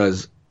two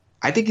because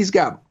I think he's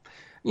got,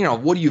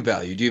 what do you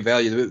value? Do you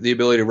value the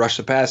ability to rush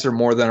the passer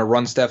more than a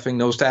run-stuffing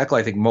nose tackle?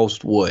 I think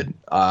most would.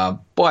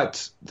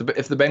 But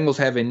if the Bengals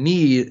have a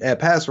need at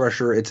pass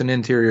rusher, it's an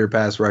interior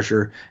pass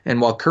rusher.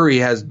 And while Curry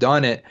has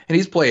done it, and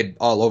he's played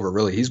all over,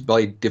 really. He's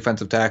played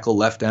defensive tackle,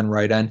 left end,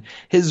 right end.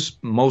 His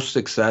most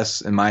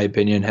success, in my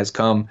opinion, has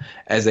come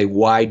as a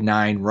wide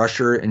 9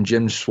 rusher in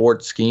Jim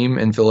Schwartz's scheme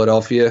in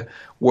Philadelphia,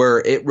 where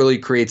it really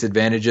creates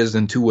advantages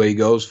and two-way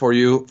goes for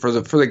you. For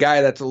the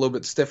guy that's a little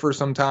bit stiffer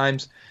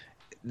sometimes,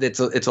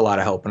 it's a lot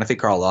of help. And I think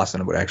Carl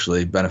Lawson would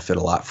actually benefit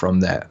a lot from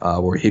that,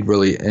 where he'd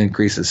really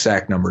increase his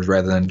sack numbers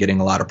rather than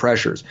getting a lot of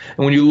pressures.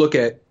 And when you look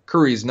at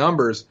Curry's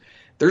numbers,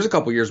 there's a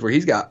couple years where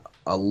he's got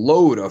a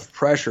load of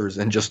pressures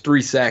and just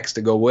 3 sacks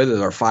to go with it,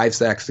 or 5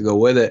 sacks to go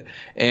with it.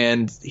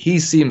 And he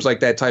seems like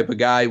that type of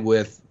guy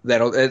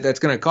that's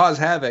going to cause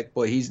havoc,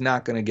 but he's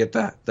not going to get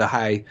the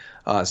high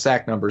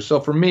sack numbers. So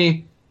for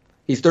me,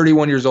 he's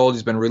 31 years old.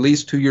 He's been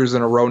released 2 years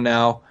in a row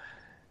now.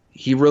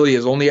 He really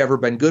has only ever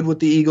been good with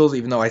the Eagles,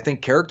 even though I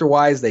think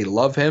character-wise they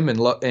love him, and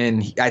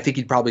I think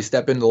he'd probably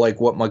step into like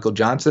what Michael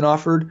Johnson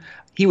offered.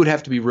 He would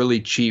have to be really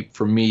cheap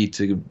for me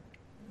to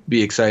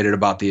be excited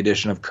about the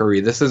addition of Curry.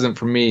 This isn't,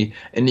 for me,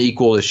 an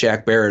equal to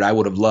Shaq Barrett. I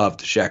would have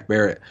loved Shaq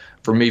Barrett.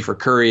 For me, for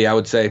Curry, I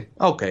would say,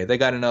 okay, they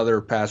got another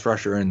pass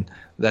rusher, and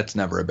that's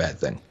never a bad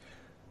thing.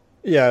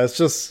 Yeah, it's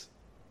just,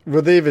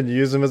 would they even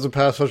use him as a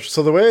pass rusher?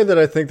 So the way that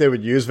I think they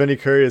would use Vinny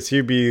Curry is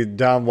he'd be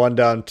down 1,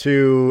 down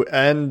 2,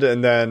 and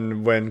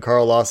then when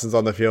Carl Lawson's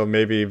on the field,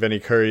 maybe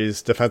Vinny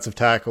Curry's defensive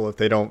tackle if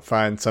they don't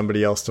find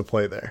somebody else to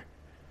play there.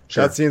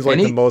 Sure. That seems like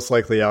the most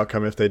likely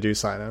outcome if they do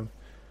sign him.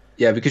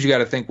 Yeah, because you got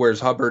to think,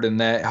 where's Hubbard in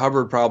that?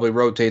 Hubbard probably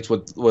rotates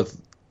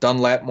with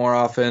Dunlap more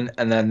often,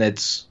 and then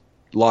it's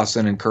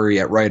Lawson and Curry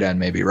at right end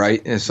maybe,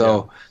 right? And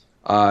so,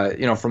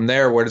 from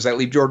there, where does that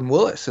leave Jordan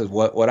Willis is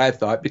what I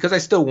thought, because I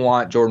still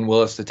want Jordan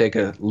Willis to take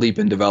a leap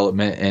in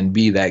development and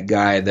be that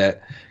guy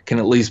that can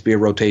at least be a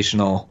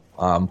rotational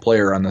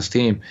player on this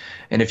team.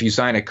 And if you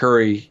sign a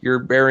Curry, you're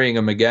burying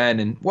him again.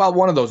 And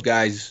one of those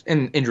guys,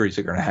 and injuries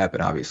are going to happen,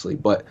 obviously,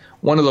 but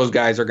one of those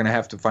guys are going to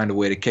have to find a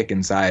way to kick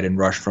inside and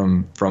rush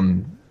from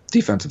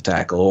defensive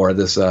tackle, or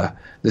this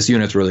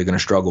unit's really going to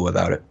struggle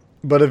without it.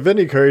 But if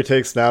Vinny Curry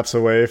takes snaps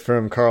away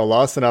from Carl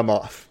Lawson, I'm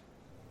off.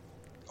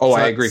 Oh,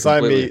 I agree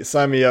completely.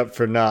 Sign me up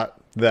for not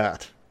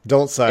that.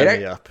 Don't sign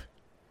me up.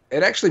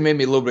 It actually made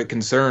me a little bit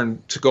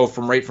concerned to go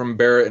from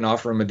Barrett and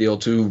offer him a deal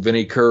to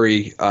Vinny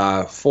Curry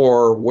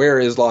for where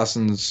is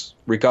Lawson's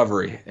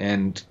recovery.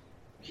 And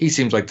he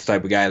seems like the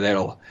type of guy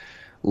that'll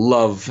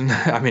love,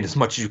 as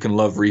much as you can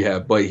love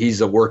rehab, but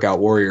he's a workout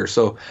warrior.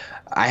 So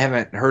I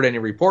haven't heard any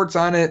reports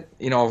on it.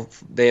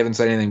 They haven't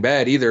said anything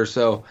bad either.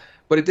 So,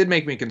 but it did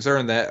make me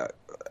concerned that,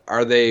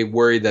 are they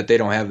worried that they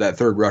don't have that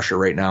third rusher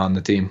right now on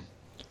the team?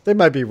 They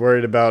might be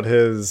worried about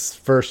his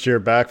first year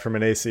back from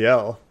an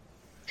ACL.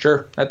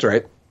 Sure, that's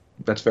right.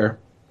 That's fair.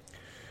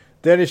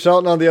 Danny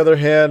Shelton, on the other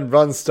hand,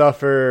 run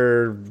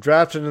stuffer,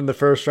 drafted in the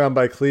first round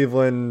by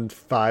Cleveland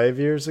 5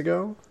 years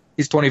ago.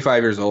 He's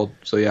 25 years old,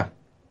 so yeah.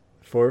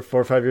 4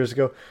 or 5 years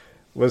ago.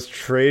 Was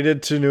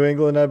traded to New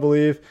England, I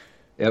believe.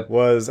 Yep.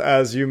 Was,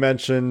 as you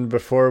mentioned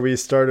before we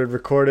started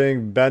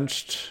recording,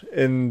 benched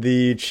in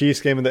the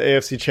Chiefs game in the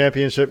AFC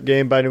Championship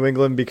game by New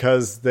England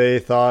because they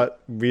thought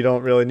we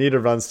don't really need a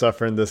run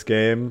stuffer in this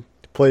game.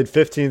 Played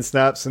 15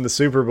 snaps in the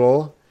Super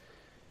Bowl.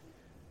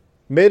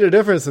 Made a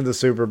difference in the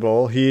Super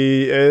Bowl.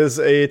 He is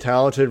a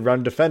talented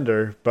run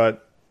defender,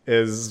 but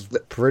is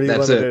pretty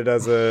limited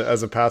as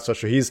a pass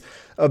rusher. He's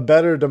a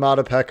better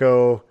D'Amato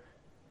Pecco,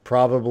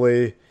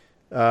 probably,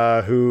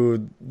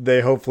 who they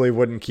hopefully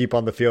wouldn't keep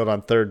on the field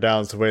on third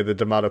downs the way that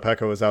D'Amato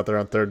Pecco was out there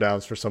on third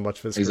downs for so much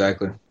of his career.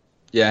 Exactly.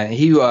 Yeah,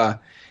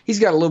 he's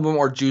got a little bit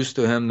more juice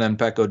to him than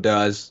Pecco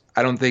does.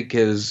 I don't think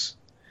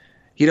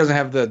he doesn't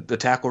have the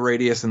tackle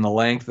radius and the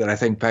length that I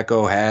think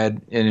Pecco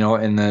had, in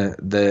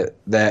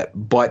that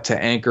butt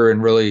to anchor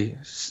and really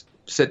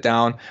sit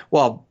down.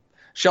 Well,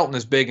 Shelton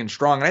is big and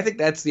strong, and I think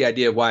that's the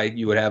idea of why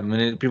you would have him.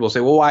 And people say,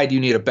 well, why do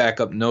you need a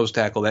backup nose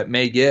tackle that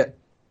may get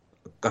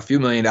a few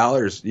 $1 million?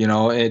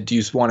 And do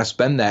you want to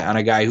spend that on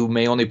a guy who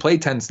may only play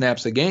 10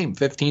 snaps a game,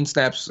 15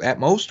 snaps at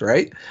most,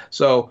 right?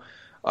 So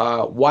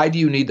why do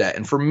you need that?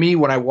 And for me,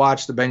 when I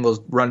watched the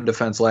Bengals run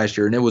defense last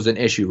year, and it was an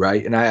issue,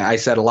 right? And I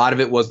said a lot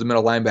of it was the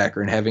middle linebacker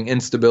and having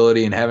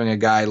instability and having a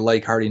guy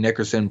like Hardy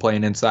Nickerson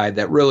playing inside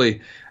that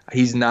really,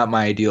 he's not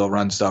my ideal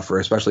run stuffer,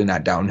 especially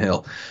not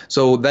downhill.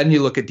 So then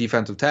you look at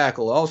defensive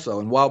tackle also.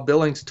 And while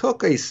Billings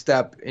took a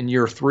step in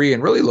year 3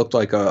 and really looked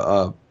like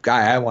a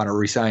guy I want to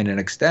resign and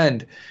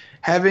extend,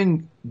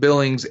 having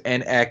Billings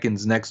and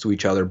Atkins next to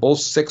each other, both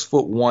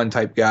 6'1"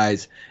 type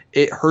guys,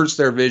 it hurts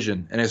their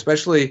vision. And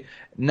especially,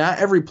 not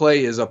every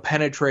play is a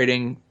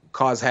penetrating,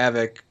 cause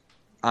havoc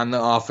on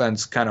the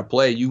offense kind of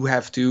play. You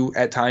have to,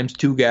 at times,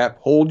 two gap,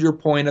 hold your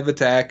point of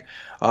attack,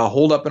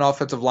 hold up an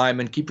offensive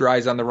lineman, keep your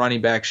eyes on the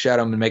running back, shed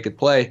them, and make it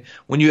play.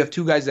 When you have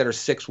two guys that are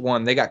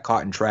 6'1", they got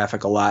caught in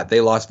traffic a lot.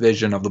 They lost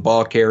vision of the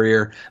ball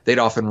carrier. They'd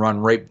often run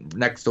right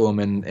next to him,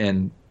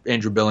 and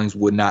Andrew Billings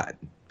would not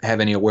have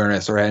any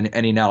awareness or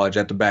any knowledge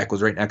that the back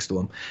was right next to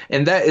him.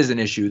 And that is an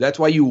issue. That's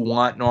why you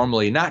want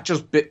normally not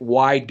just bit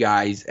wide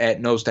guys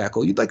at nose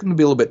tackle. You'd like them to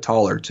be a little bit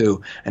taller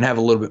too and have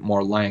a little bit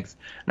more length.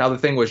 Now the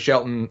thing with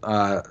Shelton,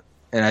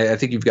 and I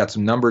think you've got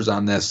some numbers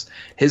on this,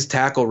 his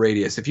tackle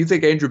radius. If you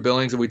think Andrew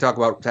Billings, and we talk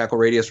about tackle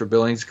radius for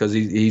Billings because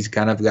he's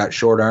kind of got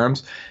short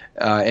arms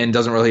and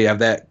doesn't really have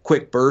that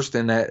quick burst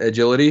and that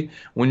agility.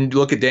 When you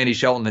look at Danny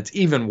Shelton, it's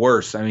even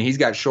worse. I mean, he's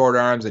got short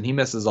arms and he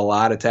misses a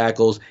lot of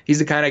tackles. He's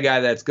the kind of guy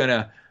that's going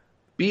to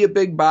be a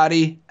big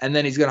body, and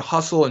then he's going to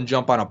hustle and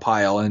jump on a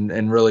pile,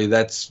 and really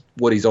that's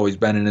what he's always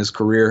been in his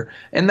career.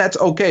 And that's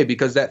okay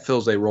because that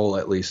fills a role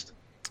at least.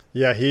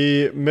 Yeah,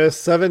 he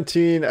missed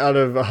 17 out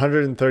of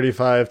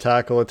 135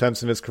 tackle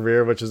attempts in his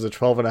career, which is a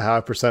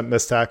 12.5%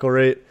 missed tackle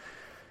rate,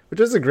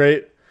 which isn't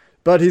great.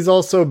 But he's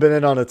also been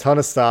in on a ton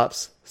of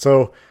stops,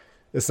 so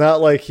it's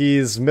not like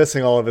he's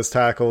missing all of his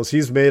tackles.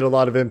 He's made a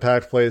lot of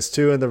impact plays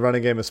too in the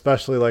running game,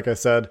 especially, like I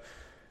said.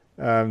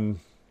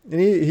 And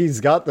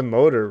he's got the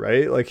motor,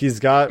 right? Like he's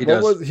got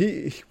what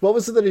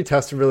was it that he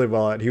tested really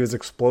well at? He was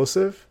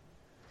explosive.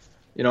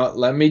 You know what?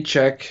 Let me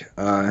check.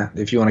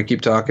 If you want to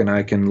keep talking,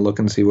 I can look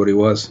and see what he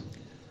was.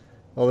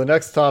 Well, the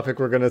next topic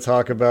we're going to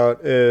talk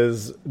about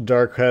is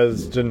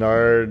Darquez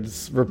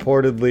Dennard's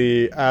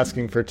reportedly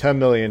asking for $10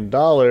 million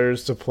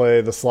to play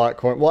the slot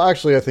corner. Well,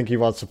 actually, I think he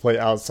wants to play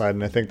outside,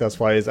 and I think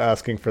that's why he's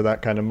asking for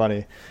that kind of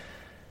money.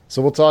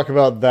 So we'll talk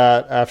about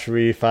that after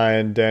we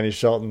find Danny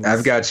Shelton's.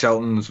 I've got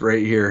Shelton's right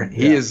here.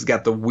 He has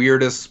got the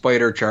weirdest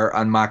spider chart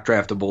on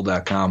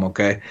mockdraftable.com,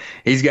 okay?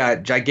 He's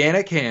got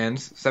gigantic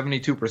hands,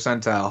 72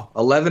 percentile,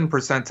 11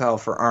 percentile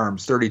for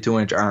arms,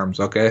 32-inch arms,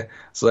 okay?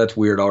 So that's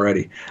weird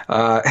already.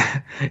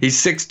 He's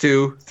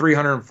 6'2",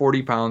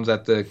 340 pounds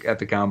at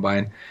the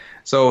combine.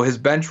 So his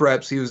bench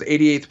reps, he was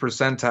 88th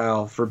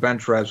percentile for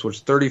bench reps, which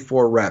is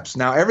 34 reps.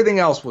 Now, everything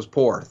else was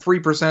poor. 3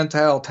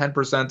 percentile, 10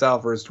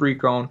 percentile for his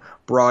three-cone,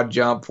 broad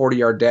jump,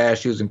 40-yard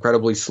dash. He was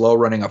incredibly slow,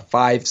 running a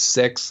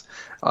 5.6.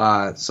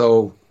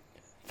 So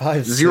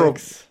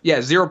 5.6?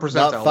 Yeah, 0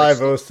 percentile. Not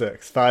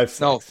 5.06,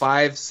 5.6. No,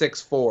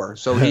 5.64.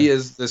 So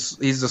he's the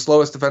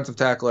slowest defensive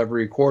tackle ever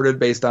recorded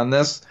based on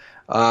this.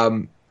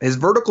 His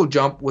vertical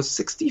jump was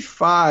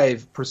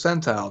 65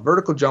 percentile.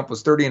 Vertical jump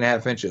was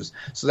 30.5 inches.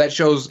 So that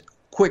shows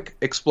quick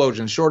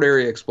explosion, short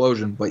area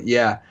explosion. But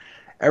yeah,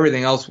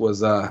 everything else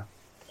was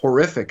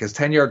horrific. His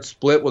 10-yard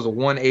split was a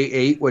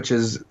 1.88, which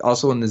is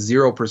also in the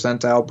 0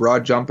 percentile.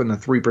 Broad jump in the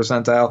 3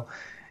 percentile.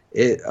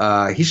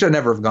 He should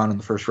never have gone in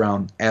the first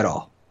round at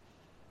all.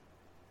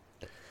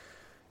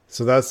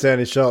 So that's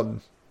Danny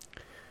Shelton.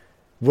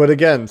 Would,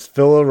 again,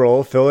 fill a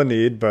role, fill a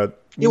need, but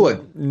you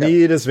would.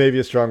 Need is maybe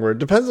a strong word.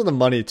 Depends on the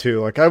money, too.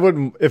 Like, I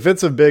wouldn't, if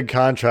it's a big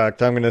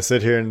contract, I'm going to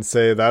sit here and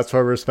say that's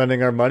where we're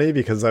spending our money,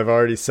 because I've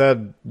already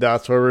said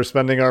that's where we're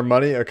spending our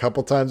money a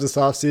couple times this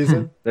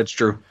offseason. That's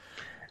true.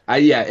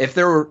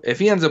 If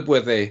he ends up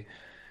with a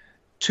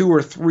 2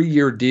 or 3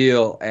 year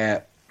deal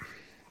at,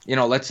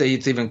 let's say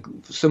it's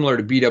even similar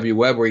to BW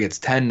Webb where he gets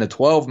 $10 to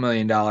 $12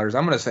 million, I'm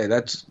going to say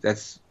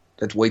that's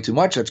way too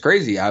much. That's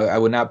crazy. I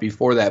would not be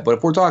for that. But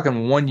if we're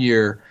talking 1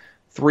 year,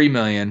 $3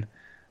 million,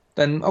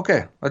 then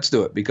okay, let's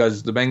do it,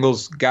 because the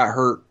Bengals got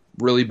hurt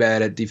really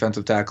bad at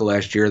defensive tackle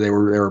last year. They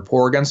were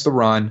poor against the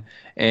run,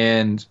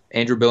 and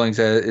Andrew Billings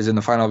is in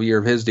the final year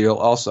of his deal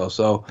also.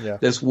 So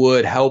This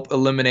would help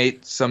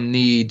eliminate some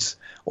needs,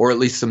 or at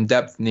least some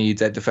depth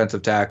needs at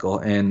defensive tackle,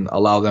 and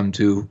allow them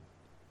to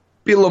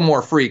be a little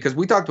more free. Because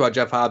we talked about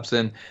Jeff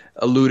Hobson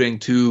alluding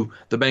to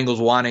the Bengals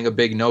wanting a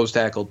big nose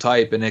tackle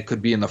type, and it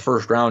could be in the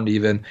first round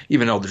even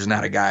though there's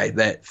not a guy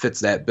that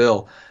fits that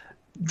bill.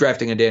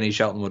 Drafting a Danny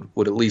Shelton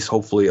would at least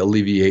hopefully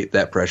alleviate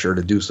that pressure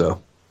to do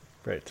so.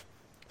 Great.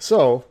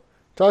 So,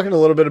 talking a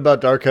little bit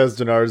about Darqueze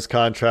Dennard's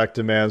contract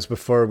demands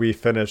before we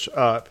finish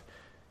up.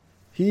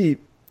 He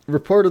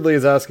reportedly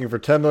is asking for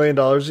 $10 million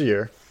a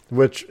year,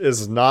 which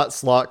is not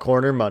slot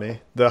corner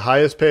money. The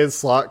highest paid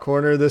slot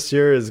corner this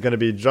year is going to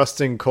be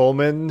Justin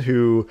Coleman,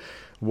 who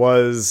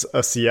was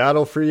a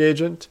Seattle free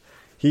agent.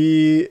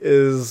 He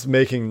is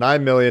making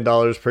 $9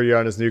 million per year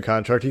on his new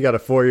contract. He got a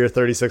 4-year,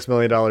 $36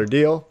 million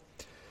deal.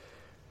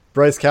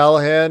 Bryce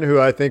Callahan,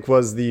 who I think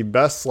was the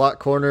best slot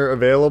corner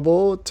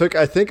available, took,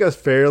 I think, a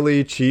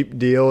fairly cheap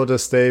deal to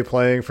stay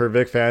playing for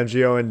Vic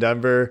Fangio in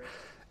Denver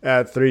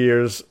at 3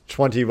 years,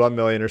 $21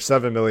 million or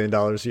 $7 million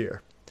a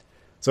year.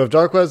 So if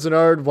Darqueze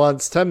Dennard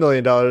wants $10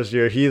 million a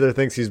year, he either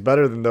thinks he's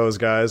better than those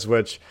guys,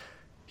 which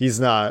he's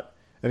not,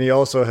 and he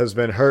also has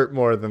been hurt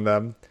more than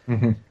them,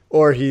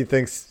 or he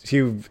thinks he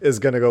is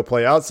going to go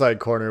play outside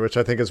corner, which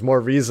I think is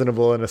more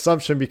reasonable an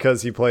assumption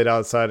because he played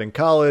outside in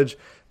college,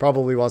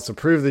 probably wants to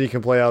prove that he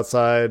can play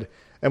outside,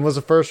 and was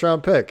a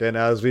first-round pick. And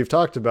as we've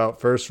talked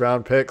about,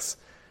 first-round picks,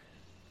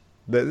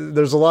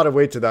 there's a lot of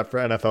weight to that for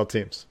NFL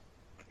teams.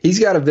 He's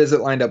got a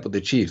visit lined up with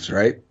the Chiefs,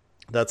 right?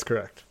 That's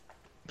correct.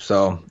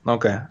 So,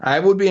 okay. I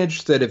would be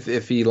interested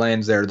if he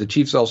lands there. The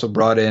Chiefs also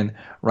brought in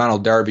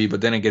Ronald Darby,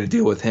 but didn't get a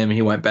deal with him.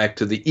 He went back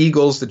to the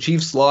Eagles. The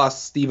Chiefs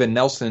lost Steven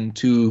Nelson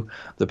to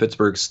the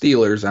Pittsburgh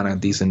Steelers on a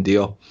decent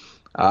deal.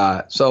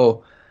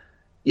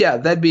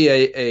 That'd be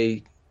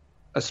a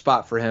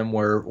spot for him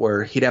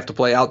where he'd have to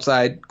play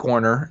outside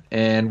corner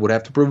and would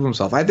have to prove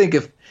himself. I think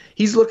if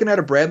he's looking at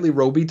a Bradley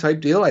Roby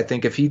type deal, I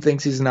think if he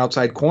thinks he's an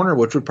outside corner,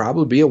 which would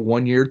probably be a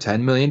 1 year,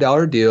 $10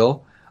 million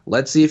deal,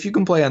 let's see if you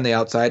can play on the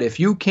outside. If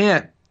you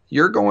can't,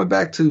 you're going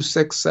back to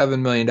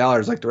 $6-7 million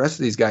like the rest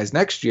of these guys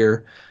next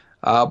year.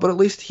 But at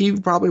least he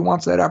probably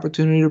wants that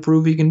opportunity to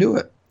prove he can do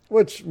it.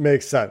 Which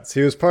makes sense.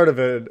 He was part of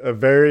a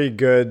very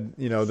good,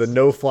 the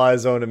no-fly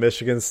zone at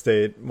Michigan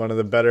State, one of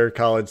the better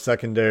college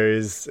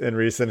secondaries in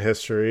recent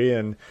history.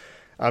 And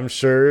I'm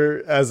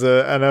sure as an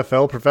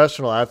NFL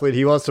professional athlete,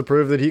 he wants to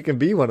prove that he can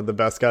be one of the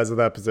best guys at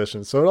that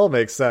position. So it all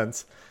makes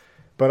sense.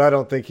 But I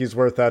don't think he's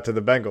worth that to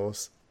the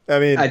Bengals.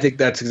 I think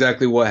that's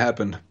exactly what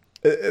happened.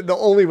 The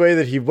only way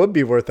that he would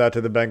be worth that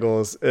to the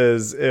Bengals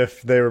is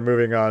if they were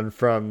moving on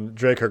from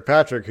Dre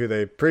Kirkpatrick, who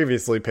they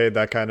previously paid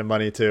that kind of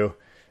money to.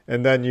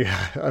 And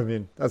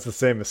then that's the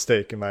same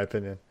mistake, in my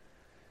opinion.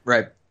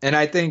 Right. And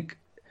I think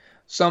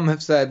some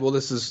have said, well, the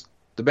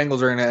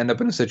Bengals are going to end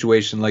up in a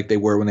situation like they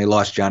were when they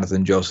lost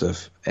Jonathan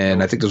Joseph.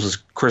 And I think this was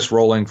Chris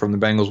Rowling from the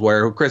Bengals,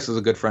 where Chris is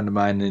a good friend of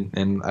mine,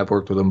 and I've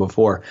worked with him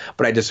before.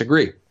 But I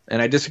disagree. And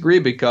I disagree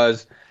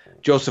because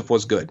Joseph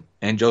was good.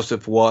 And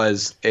Joseph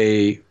was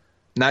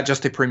not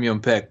just a premium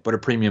pick, but a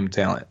premium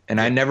talent.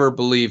 And I never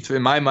believed,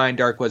 in my mind,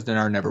 Darqueze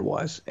Dennard never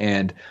was.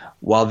 And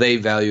while they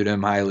valued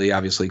him highly,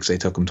 obviously, because they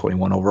took him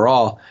 21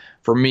 overall,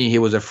 for me, he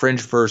was a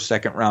fringe first,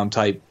 second round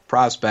type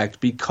prospect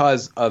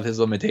because of his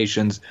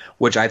limitations,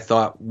 which I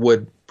thought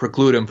would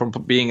preclude him from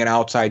being an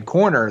outside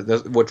corner,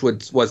 which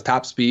was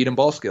top speed and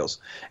ball skills.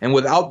 And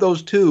without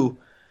those two,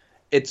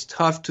 it's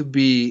tough to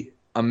be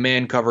a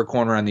man cover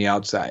corner on the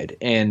outside.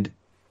 And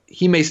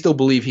he may still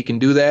believe he can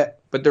do that,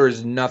 but there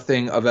is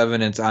nothing of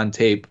evidence on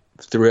tape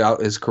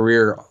throughout his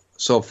career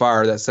so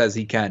far that says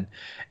he can.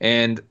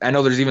 And I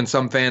know there's even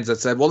some fans that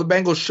said, well, the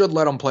Bengals should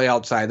let him play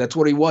outside. That's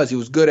what he was. He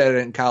was good at it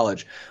in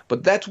college.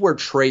 But that's where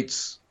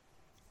traits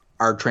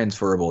are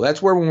transferable.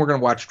 That's where when we're going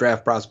to watch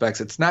draft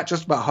prospects, it's not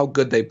just about how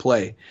good they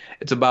play.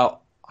 It's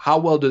about how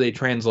well do they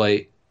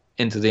translate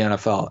into the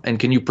NFL. And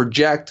can you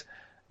project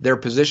their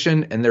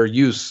position and their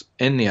use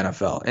in the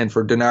NFL. And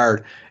for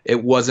Dennard,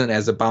 it wasn't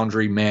as a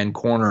boundary man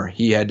corner.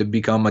 He had to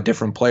become a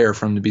different player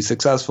for him to be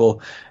successful.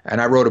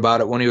 And I wrote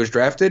about it when he was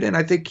drafted, and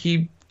I think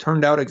he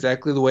turned out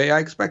exactly the way I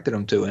expected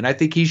him to. And I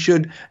think he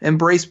should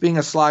embrace being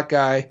a slot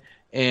guy,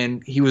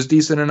 and he was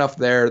decent enough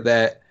there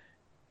that,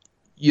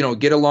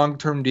 get a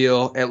long-term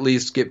deal, at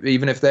least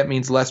even if that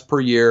means less per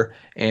year,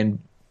 and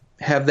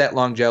have that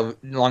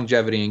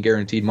longevity and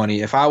guaranteed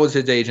money. If I was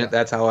his agent,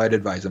 that's how I'd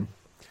advise him.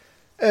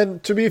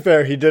 And to be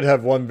fair, he did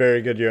have one very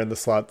good year in the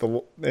slot.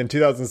 In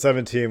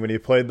 2017, when he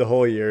played the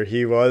whole year,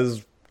 he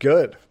was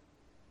good.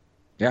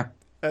 Yeah.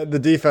 The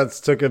defense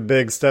took a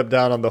big step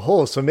down on the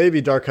whole, so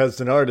maybe Darqueze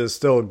Dennard is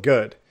still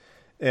good.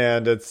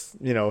 And it's,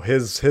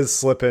 his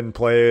slip in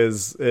play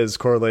is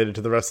correlated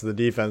to the rest of the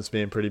defense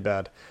being pretty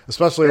bad,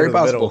 especially over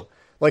the middle.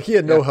 Like he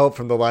had no help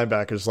from the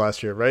linebackers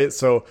last year, right?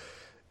 So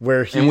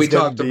where he's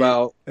talked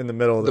about in the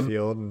middle of the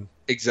field. And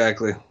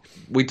exactly.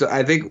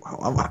 I think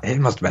it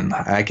must have been,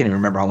 I can't even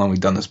remember how long we've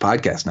done this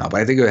podcast now, but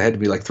I think it had to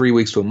be like 3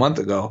 weeks to a month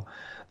ago.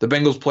 The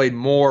Bengals played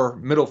more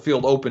middle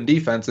field open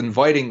defense,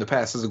 inviting the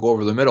passes to go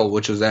over the middle,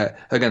 which is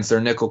against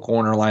their nickel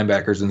corner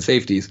linebackers and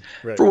safeties.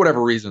 Right. For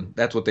whatever reason,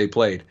 that's what they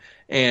played.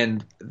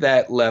 And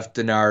that left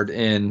Denard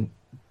in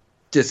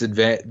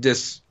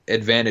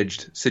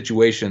disadvantaged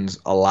situations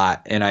a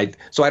lot.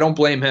 So I don't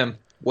blame him.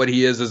 What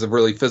he is a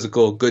really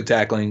physical, good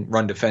tackling,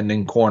 run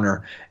defending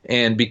corner.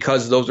 And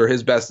because those are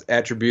his best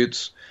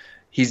attributes,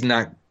 he's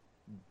not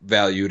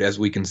valued, as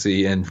we can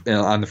see,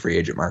 on the free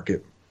agent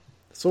market.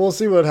 So we'll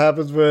see what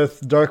happens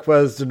with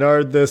Darqueze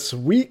Denard this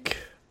week.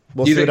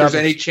 Do you think there's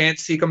any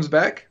chance he comes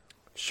back?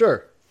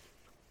 Sure.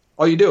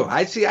 Oh, you do?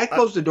 I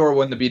closed the door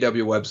when the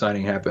BW Webb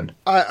signing happened.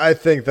 I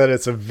think that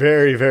it's a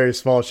very, very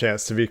small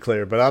chance, to be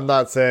clear, but I'm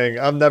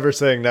never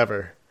saying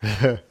never.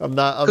 I'm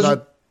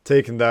not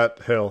taking that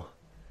hill.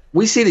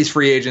 We see these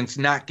free agents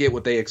not get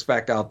what they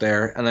expect out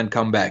there and then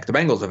come back. The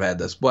Bengals have had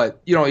this, but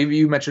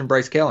you mentioned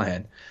Bryce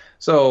Callahan.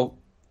 So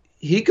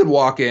he could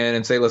walk in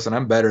and say, listen,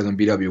 I'm better than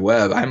BW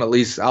Webb.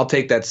 I'll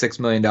take that $6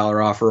 million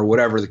offer or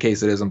whatever the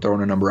case it is. I'm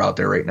throwing a number out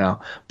there right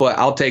now. But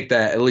I'll take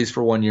that at least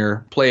for 1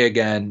 year, play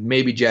again.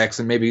 Maybe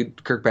Jackson, maybe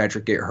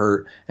Kirkpatrick get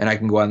hurt and I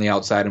can go on the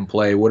outside and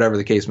play, whatever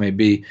the case may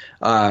be.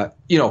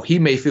 He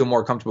may feel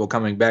more comfortable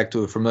coming back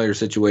to a familiar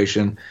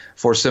situation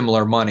for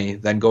similar money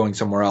than going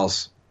somewhere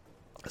else.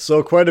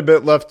 So quite a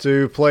bit left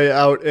to play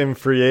out in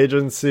free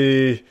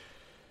agency.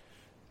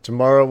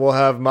 Tomorrow we'll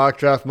have Mock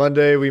Draft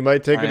Monday. We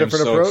might take a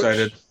different approach.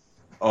 Excited.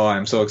 Oh,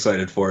 I'm so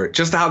excited for it.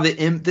 Just how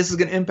this is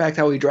going to impact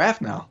how we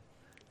draft now.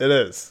 It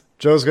is.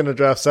 Joe's going to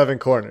draft 7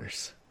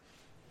 corners.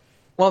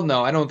 Well,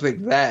 no, I don't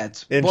think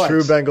that. In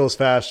true Bengals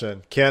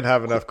fashion. Can't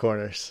have enough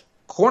corners.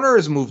 Corner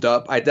has moved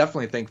up. I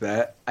definitely think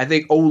that. I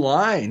think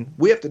O-line,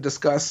 we have to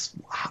discuss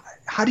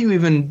how do you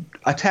even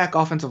attack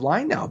offensive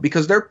line now?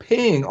 Because they're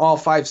paying all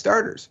 5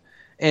 starters.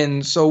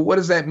 And so what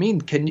does that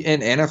mean?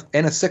 And a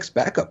 6th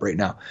backup right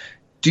now.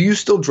 Do you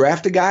still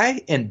draft a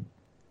guy? And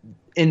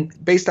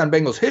based on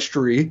Bengals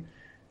history,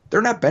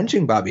 they're not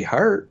benching Bobby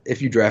Hart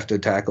if you draft a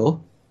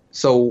tackle.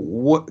 So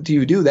what do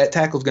you do? That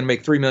tackle's going to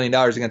make $3 million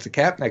against the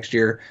cap next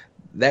year.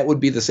 That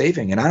would be the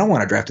saving. And I don't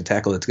want to draft a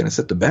tackle that's going to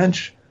sit the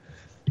bench.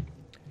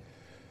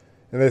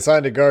 And they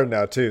signed a guard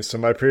now, too. So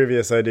my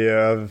previous idea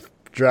of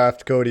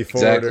draft Cody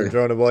Ford or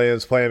Jonah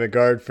Williams playing a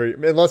guard for you,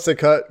 unless they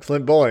cut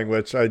Flint Bowling,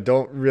 which I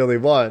don't really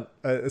want.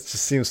 It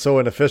just seems so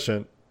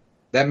inefficient.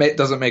 That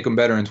doesn't make them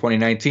better in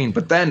 2019.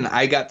 But then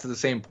I got to the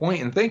same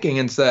point in thinking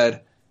and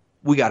said,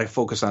 we got to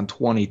focus on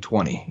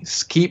 2020.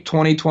 Keep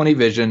 2020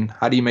 vision.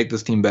 How do you make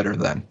this team better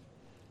then?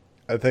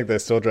 I think they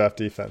still draft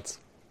defense.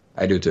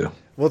 I do too.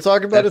 We'll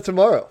talk about it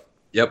tomorrow.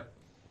 Yep.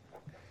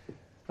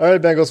 All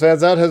right, Bengals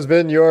fans, that has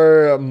been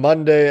your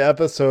Monday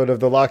episode of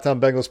the Locked On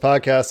Bengals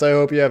podcast. I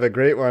hope you have a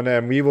great one,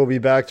 and we will be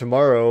back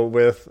tomorrow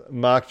with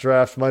Mock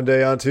Draft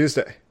Monday on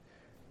Tuesday.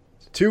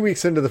 2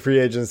 weeks into the free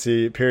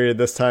agency period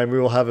this time, we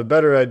will have a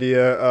better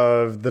idea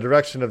of the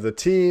direction of the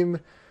team,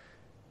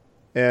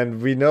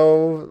 and we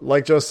know,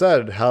 like Joe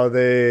said, how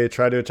they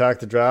try to attack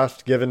the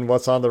draft given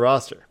what's on the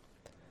roster.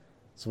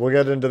 So we'll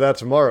get into that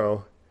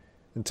tomorrow.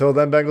 Until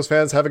then, Bengals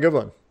fans, have a good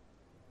one.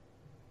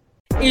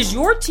 Is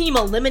your team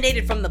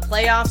eliminated from the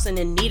playoffs and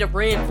in need of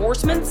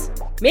reinforcements?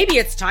 Maybe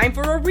it's time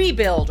for a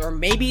rebuild, or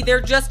maybe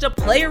they're just a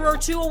player or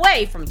two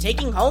away from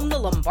taking home the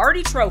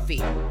Lombardi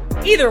Trophy.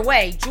 Either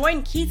way,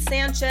 join Keith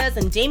Sanchez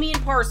and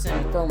Damian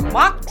Parson for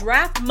Mock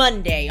Draft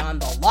Monday on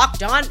the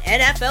Locked On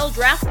NFL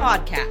Draft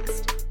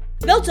Podcast.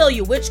 They'll tell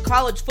you which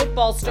college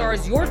football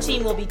stars your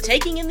team will be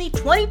taking in the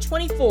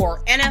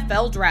 2024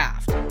 NFL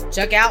Draft.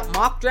 Check out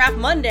Mock Draft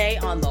Monday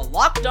on the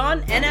Locked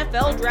On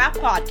NFL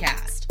Draft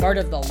Podcast, part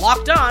of the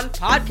Locked On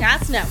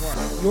Podcast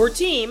Network, your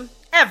team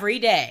every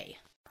day.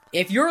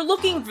 If you're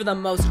looking for the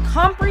most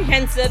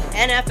comprehensive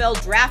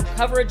NFL draft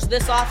coverage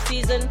this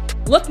offseason,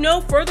 look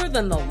no further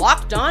than the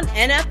Locked On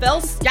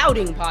NFL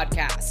Scouting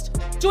Podcast.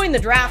 Join the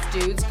draft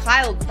dudes,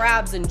 Kyle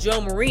Krabs and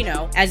Joe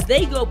Marino, as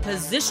they go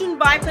position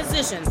by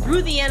position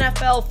through the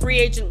NFL free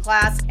agent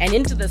class and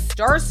into the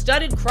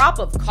star-studded crop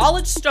of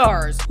college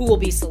stars who will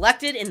be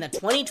selected in the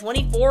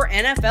 2024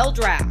 NFL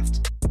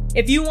Draft.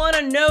 If you want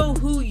to know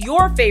who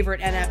your favorite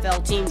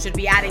NFL team should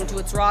be adding to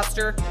its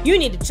roster, you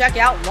need to check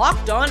out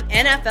Locked On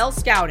NFL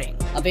Scouting,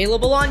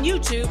 available on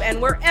YouTube and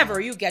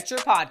wherever you get your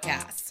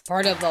podcasts.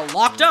 Part of the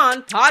Locked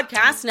On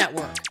Podcast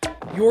Network,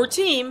 your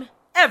team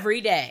every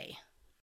day.